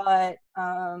 But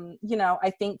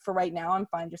I think for right now, I'm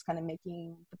fine just kind of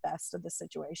making the best of the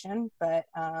situation, but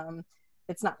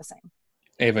it's not the same.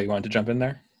 Ava, you wanted to jump in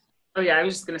there? Oh yeah, I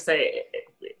was just going to say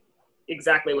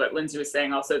exactly what Lindsay was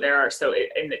saying. Also, there are, so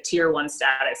in the tier 1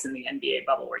 status in the NBA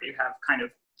bubble, where you have kind of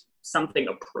something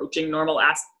approaching normal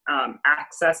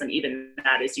access, and even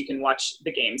that is you can watch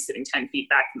the game sitting 10 feet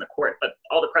back from the court, but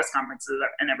all the press conferences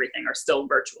and everything are still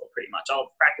virtual, pretty much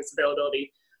all practice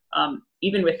availability.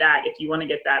 Even with that, if you want to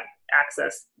get that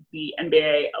access, the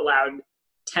NBA allowed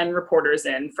 10 reporters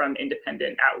in from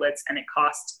independent outlets, and it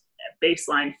cost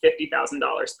baseline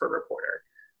 $50,000 per reporter.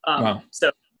 Wow.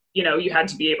 So, you had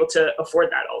to be able to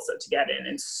afford that also to get in,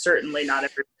 and certainly not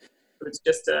every. It was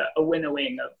just a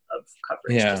winnowing of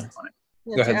coverage. Yeah.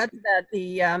 To add to that,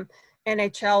 the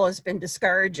NHL has been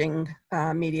discouraging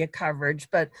media coverage,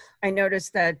 but I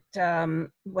noticed that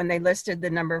when they listed the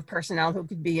number of personnel who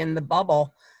could be in the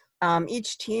bubble,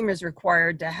 each team is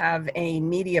required to have a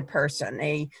media person,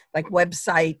 a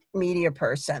website media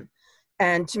person.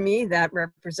 And to me, that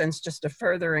represents just a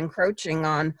further encroaching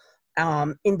on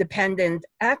independent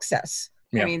access.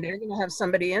 Yeah. I mean, they're going to have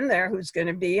somebody in there who's going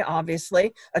to be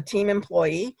obviously a team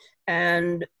employee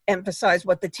and emphasize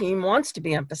what the team wants to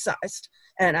be emphasized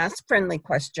and ask friendly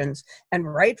questions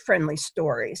and write friendly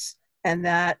stories. And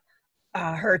that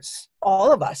hurts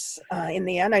all of us in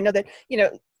the end. I know that,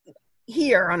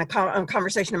 here on a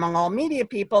conversation among all media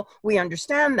people, we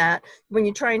understand that. When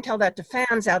you try and tell that to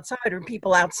fans outside or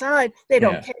people outside, they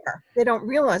don't care. They don't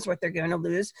realize what they're going to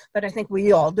lose, but I think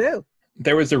we all do.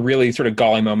 There was a really sort of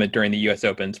galling moment during the U.S.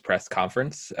 Open's press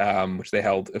conference, which they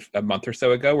held a month or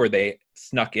so ago, where they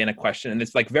snuck in a question, and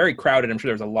it's very crowded. I'm sure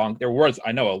there was a long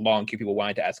queue of people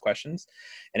wanting to ask questions,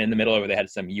 and in the middle of it, they had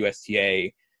some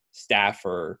USTA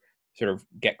staffer sort of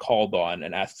get called on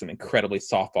and ask some incredibly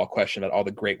softball question about all the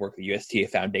great work the USTA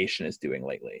Foundation is doing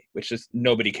lately, which just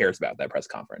nobody cares about that press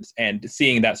conference. And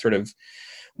seeing that sort of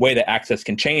way that access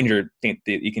can change, or think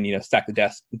that you can, stack the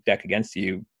deck against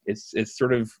you, it's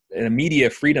sort of, in a media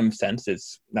freedom sense,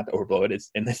 it's not to overblow it, it's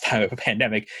in this time of a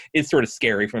pandemic, it's sort of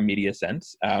scary from a media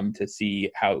sense to see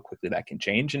how quickly that can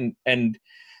change. And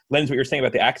Lens, what you're saying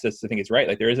about the access, I think is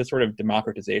right. There is a sort of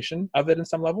democratization of it in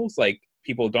some levels.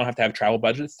 People don't have to have travel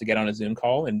budgets to get on a Zoom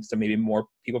call. And so maybe more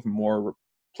people from more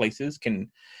places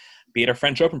can be at a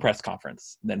French Open press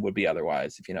conference than would be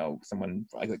otherwise. If, someone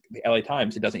like the LA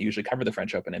Times, it doesn't usually cover the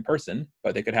French Open in person,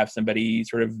 but they could have somebody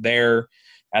sort of there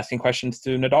asking questions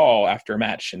to Nadal after a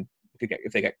match, and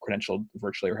if they get credentialed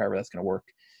virtually or however that's going to work.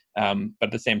 But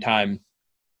at the same time,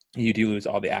 you do lose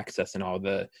all the access and all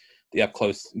the up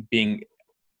close being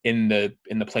in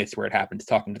the place where it happens,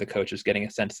 talking to the coaches, getting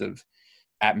a sense of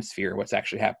atmosphere, what's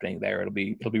actually happening there. It'll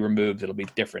be removed. It'll be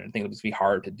different. I think it'll just be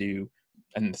hard to do.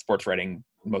 And the sports writing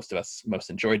most of us most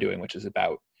enjoy doing, which is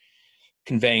about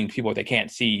conveying to people what they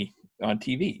can't see on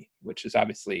TV, which is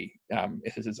obviously,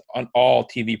 if this is on all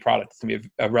TV products, it's going to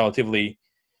be a relatively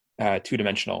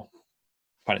two-dimensional,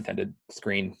 pun intended,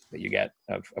 screen that you get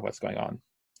of what's going on.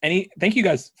 Thank you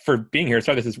guys for being here.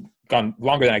 Sorry, this has gone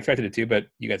longer than I expected it to, but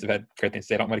you guys have had great things to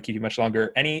say. I don't want to keep you much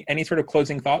longer. Any sort of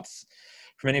closing thoughts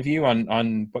from any of you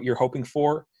on what you're hoping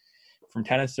for from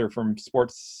tennis or from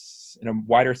sports in a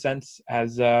wider sense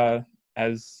as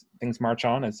things march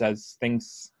on, as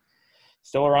things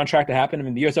still are on track to happen? I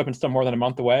mean, the U.S. Open's still more than a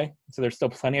month away, so there's still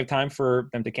plenty of time for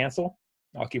them to cancel.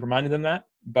 I'll keep reminding them that.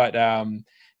 But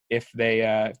if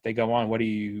they go on, what are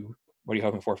you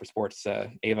hoping for sports?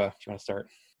 Ava, if you want to start.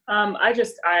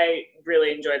 I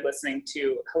really enjoyed listening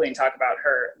to Helene talk about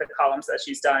the columns that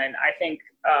she's done. And I think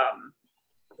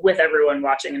with everyone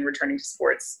watching and returning to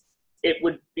sports, it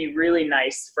would be really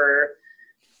nice for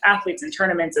athletes and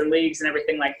tournaments and leagues and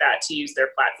everything like that to use their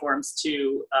platforms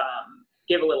to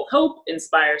give a little hope,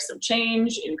 inspire some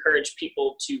change, encourage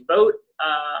people to vote.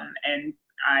 And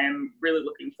I am really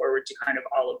looking forward to kind of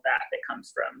all of that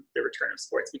comes from the return of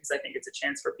sports, because I think it's a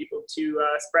chance for people to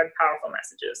spread powerful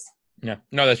messages. Yeah,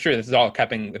 no, that's true. This is all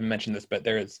capping. I mentioned this, but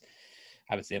there is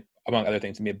obviously, among other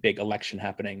things, going to be a big election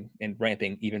happening and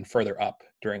ramping even further up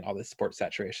during all this sports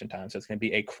saturation time. So it's going to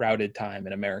be a crowded time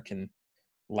in American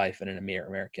life and in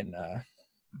American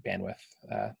bandwidth.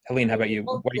 Helene, how about you?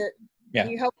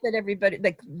 You hope that everybody,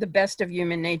 the best of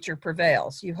human nature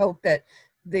prevails. You hope that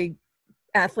the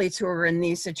athletes who are in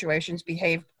these situations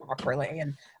behave properly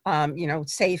and,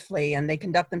 safely, and they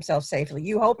conduct themselves safely.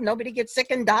 You hope nobody gets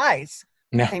sick and dies.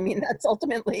 No. I mean, that's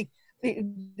ultimately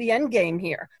the end game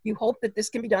here. You hope that this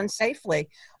can be done safely,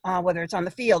 whether it's on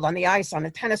the field, on the ice, on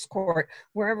the tennis court,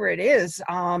 wherever it is.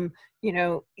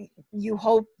 You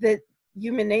hope that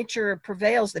human nature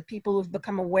prevails, that people who've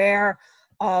become aware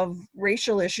of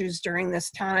racial issues during this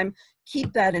time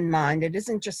keep that in mind. It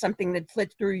isn't just something that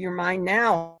flits through your mind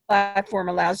now. The platform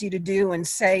allows you to do and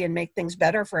say and make things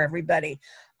better for everybody.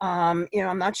 I'm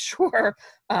not sure,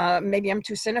 maybe I'm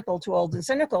too old and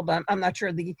cynical, but I'm not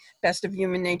sure the best of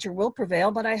human nature will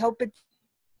prevail, but I hope it's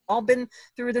all been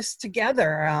through this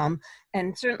together.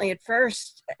 And certainly at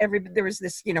first, there was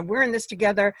this, we're in this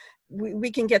together.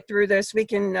 We can get through this. We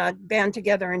can band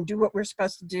together and do what we're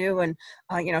supposed to do and,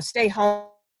 stay home,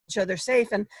 each other safe.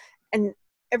 And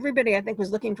everybody, I think,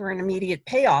 was looking for an immediate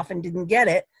payoff and didn't get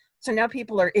it. So now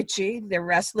people are itchy, they're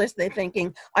restless, they're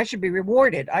thinking, I should be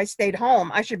rewarded. I stayed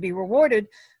home, I should be rewarded.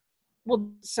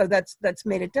 Well, so that's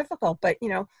made it difficult. But,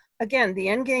 again, the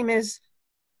end game is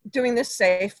doing this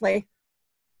safely,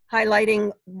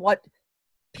 highlighting what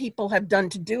people have done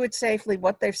to do it safely,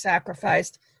 what they've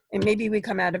sacrificed, and maybe we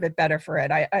come out of it better for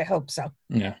it. I hope so.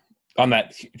 Yeah. On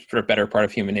that sort of better part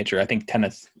of human nature, I think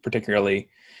tennis, particularly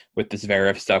with this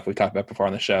Zverev stuff we talked about before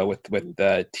on the show, with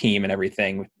the team and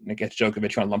everything, I guess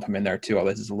Djokovic, you want to lump him in there too,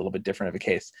 although this is a little bit different of a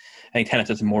case. I think tennis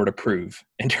has more to prove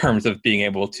in terms of being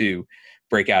able to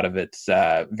break out of its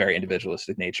very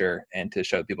individualistic nature and to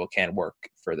show that people can work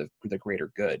for the greater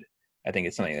good. I think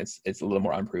it's something it's a little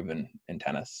more unproven in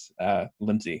tennis.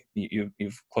 Lindsay,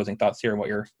 you've closing thoughts here on what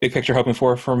you're big picture hoping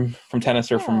for from tennis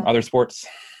or from other sports?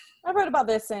 I wrote about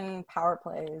this in Power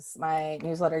Plays, my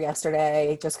newsletter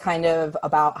yesterday, just kind of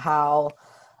about how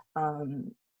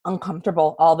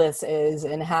uncomfortable all this is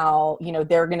and how,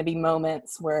 there are going to be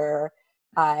moments where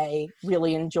I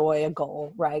really enjoy a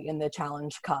goal, right, in the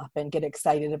Challenge Cup and get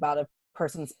excited about a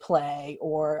person's play,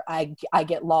 or I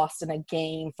get lost in a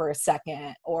game for a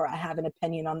second, or I have an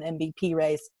opinion on the MVP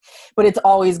race, but it's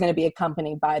always going to be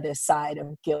accompanied by this side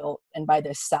of guilt and by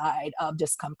this side of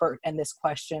discomfort and this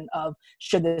question of,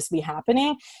 should this be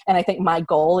happening? And I think my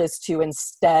goal is to,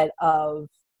 instead of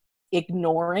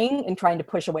ignoring and trying to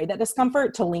push away that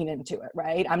discomfort, to lean into it,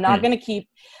 right? I am going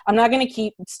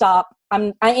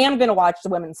to watch the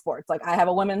women's sports. Like, I have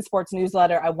a women's sports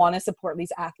newsletter. I want to support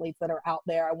these athletes that are out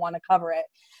there. I want to cover it.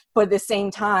 But at the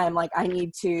same time, like, I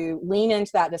need to lean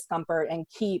into that discomfort and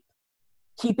keep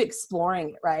exploring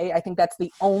it, right? I think that's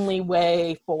the only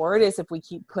way forward, is if we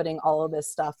keep putting all of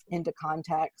this stuff into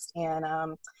context.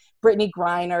 And Brittany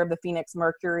Griner of the Phoenix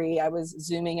Mercury, I was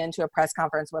zooming into a press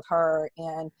conference with her,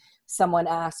 and someone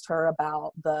asked her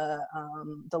about the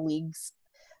league's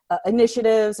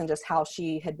initiatives and just how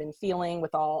she had been feeling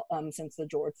with all since the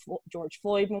George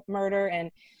Floyd murder.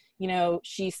 And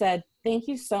she said, thank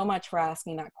you so much for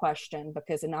asking that question,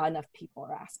 because not enough people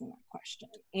are asking that question.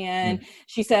 And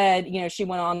she said, she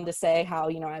went on to say how,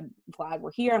 I'm glad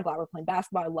we're here. I'm glad we're playing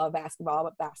basketball. I love basketball,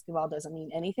 but basketball doesn't mean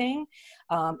anything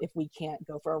if we can't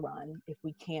go for a run, if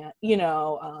we can't,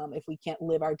 if we can't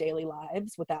live our daily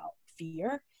lives without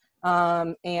fear.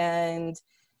 And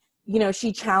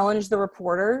she challenged the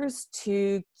reporters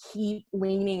to keep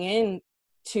leaning in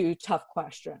to tough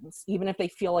questions, even if they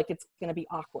feel like it's going to be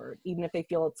awkward, even if they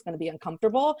feel it's going to be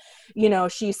uncomfortable.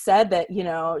 She said that,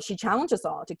 she challenged us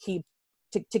all to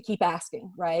keep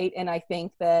asking, right? And I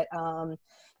think that,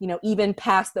 even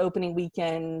past the opening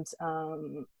weekend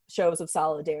shows of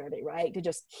solidarity, right, to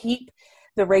just keep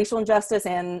the racial injustice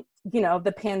and,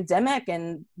 the pandemic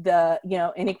and the,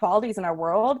 inequalities in our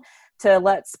world, to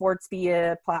let sports be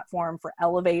a platform for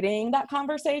elevating that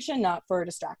conversation, not for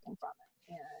distracting from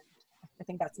it. And I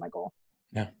think that's my goal.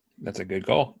 Yeah, that's a good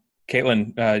goal.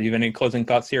 Caitlin, do you have any closing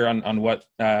thoughts here on what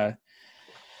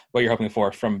you're hoping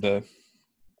for from the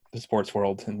sports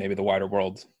world and maybe the wider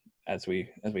world as we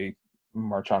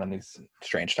march on in these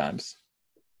strange times?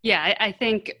 Yeah, I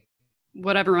think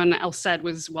what everyone else said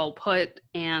was well put,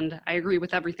 and I agree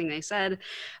with everything they said.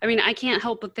 I mean, I can't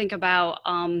help but think about,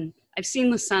 I've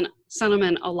seen the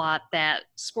sentiment a lot that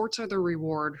sports are the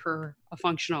reward for a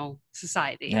functional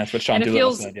society. Yeah, that's what Sean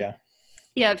Doolittle said, yeah.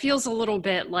 Yeah, it feels a little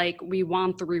bit like we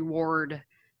want the reward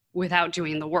without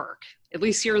doing the work, at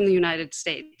least here in the United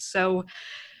States. So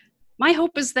my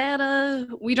hope is that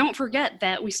we don't forget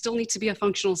that we still need to be a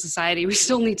functional society. We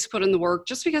still need to put in the work.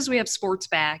 Just because we have sports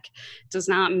back does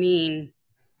not mean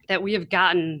that we have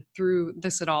gotten through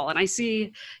this at all. And I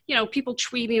see, people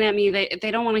tweeting at me,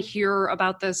 they don't want to hear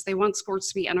about this. They want sports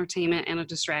to be entertainment and a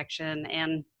distraction.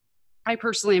 And I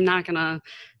personally am not going to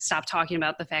stop talking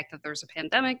about the fact that there's a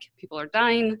pandemic. People are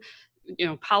dying.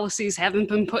 Policies haven't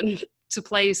been put into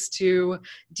place to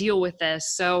deal with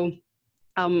this. So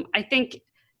I think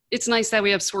it's nice that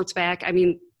we have sports back. I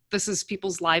mean, this is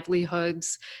people's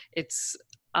livelihoods. It's,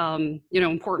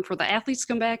 important for the athletes to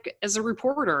come back. As a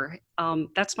reporter,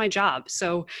 that's my job.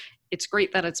 So it's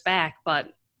great that it's back,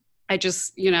 but I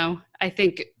just, I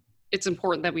think it's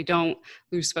important that we don't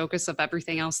lose focus of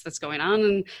everything else that's going on.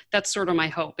 And that's sort of my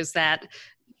hope, is that,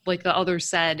 like the others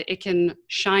said, it can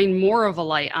shine more of a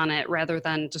light on it rather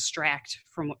than distract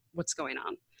from what's going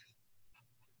on.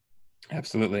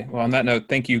 Absolutely. Well, on that note,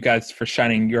 thank you guys for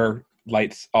shining your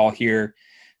lights all here.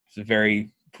 It's a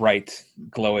very bright,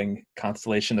 glowing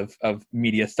constellation of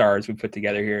media stars we put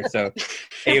together here. So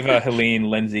Ava, Helene,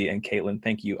 Lindsay, and Caitlin,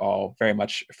 thank you all very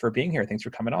much for being here. Thanks for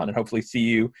coming on, and hopefully see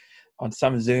you on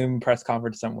some Zoom press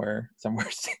conference somewhere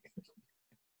soon.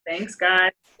 Thanks,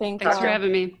 guys. Thanks for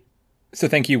having me. So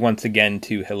thank you once again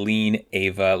to Helene,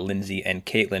 Ava, Lindsay, and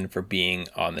Caitlin for being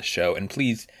on the show. And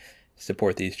please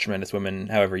support these tremendous women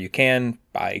however you can.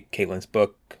 Buy Caitlin's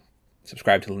book,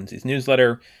 subscribe to Lindsay's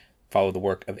newsletter, follow the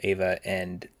work of Ava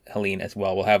and Helene as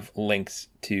well. We'll have links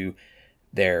to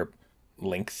their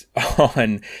links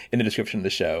in the description of the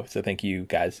show. So thank you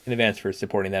guys in advance for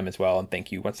supporting them as well. And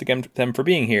thank you once again to them for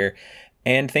being here.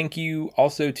 And thank you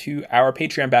also to our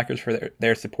Patreon backers for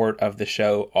their support of the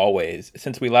show always.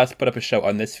 Since we last put up a show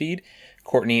on this feed,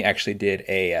 Courtney actually did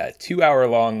a 2-hour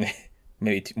long,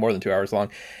 maybe more than 2 hours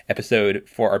long episode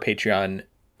for our Patreon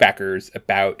backers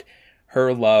about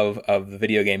her love of the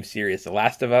video game series The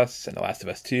Last of Us and The Last of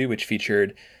Us 2, which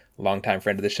featured longtime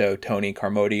friend of the show, Tony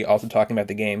Carmody, also talking about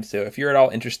the game. So if you're at all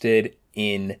interested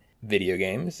in video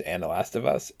games and The Last of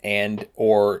Us, and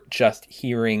or just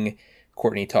hearing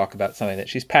Courtney talk about something that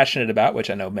she's passionate about, which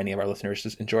I know many of our listeners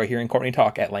just enjoy hearing Courtney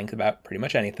talk at length about pretty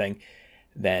much anything,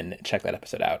 then check that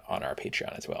episode out on our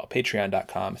Patreon as well.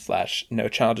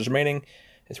 Patreon.com/NoChallengesRemaining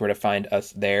is where to find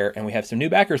us there. And we have some new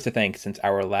backers to thank since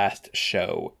our last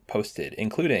show posted,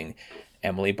 including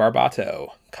Emily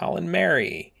Barbato, Colin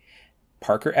Mary,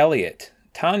 Parker Elliott,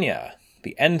 Tanya,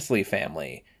 the Ensley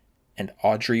family, and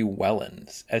Audrey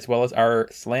Wellens, as well as our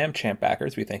Slam Champ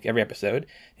backers we thank every episode,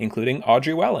 including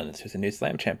Audrey Wellens, who's a new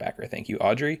Slam Champ backer. Thank you,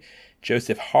 Audrey.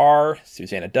 Joseph Har,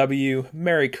 Susanna W.,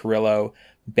 Mary Carrillo,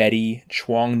 Betty,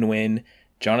 Chuang Nguyen,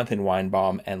 Jonathan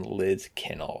Weinbaum, and Liz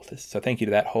Kinnell. So thank you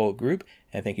to that whole group,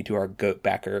 and thank you to our GOAT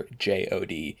backer,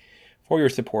 JOD, for your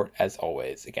support as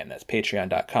always. Again, that's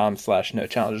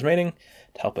patreon.com/NoChallengesRemaining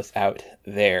to help us out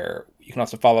there. You can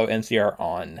also follow NCR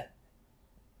on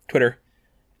Twitter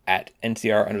at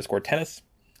 @NCR_tennis.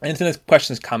 And send us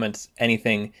questions, comments,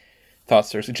 anything,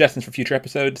 thoughts, or suggestions for future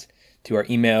episodes to our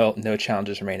email,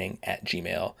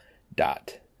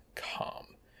 nochallengesremaining@gmail.com.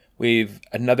 We've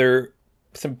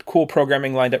some cool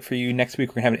programming lined up for you. Next week,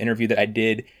 we're going to have an interview that I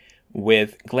did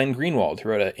with Glenn Greenwald, who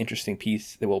wrote an interesting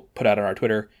piece that we'll put out on our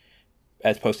Twitter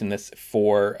as posting this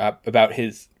for about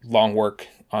his long work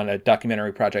on a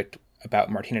documentary project about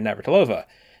Martina Navratilova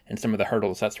and some of the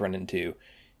hurdles that's run into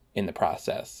in the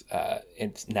process.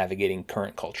 It's navigating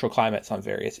current cultural climates on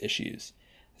various issues.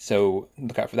 So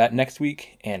look out for that next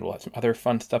week, and we'll have some other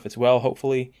fun stuff as well,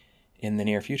 hopefully, in the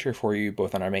near future for you,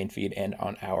 both on our main feed and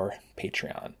on our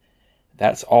Patreon.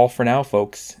 That's all for now,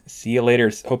 folks. See you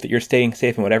later. Hope that you're staying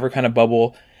safe in whatever kind of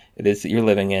bubble it is that you're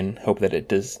living in. Hope that it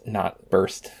does not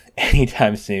burst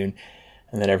anytime soon,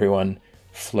 and that everyone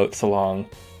floats along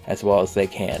as well as they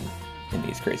can in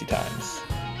these crazy times.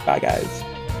 Bye, guys.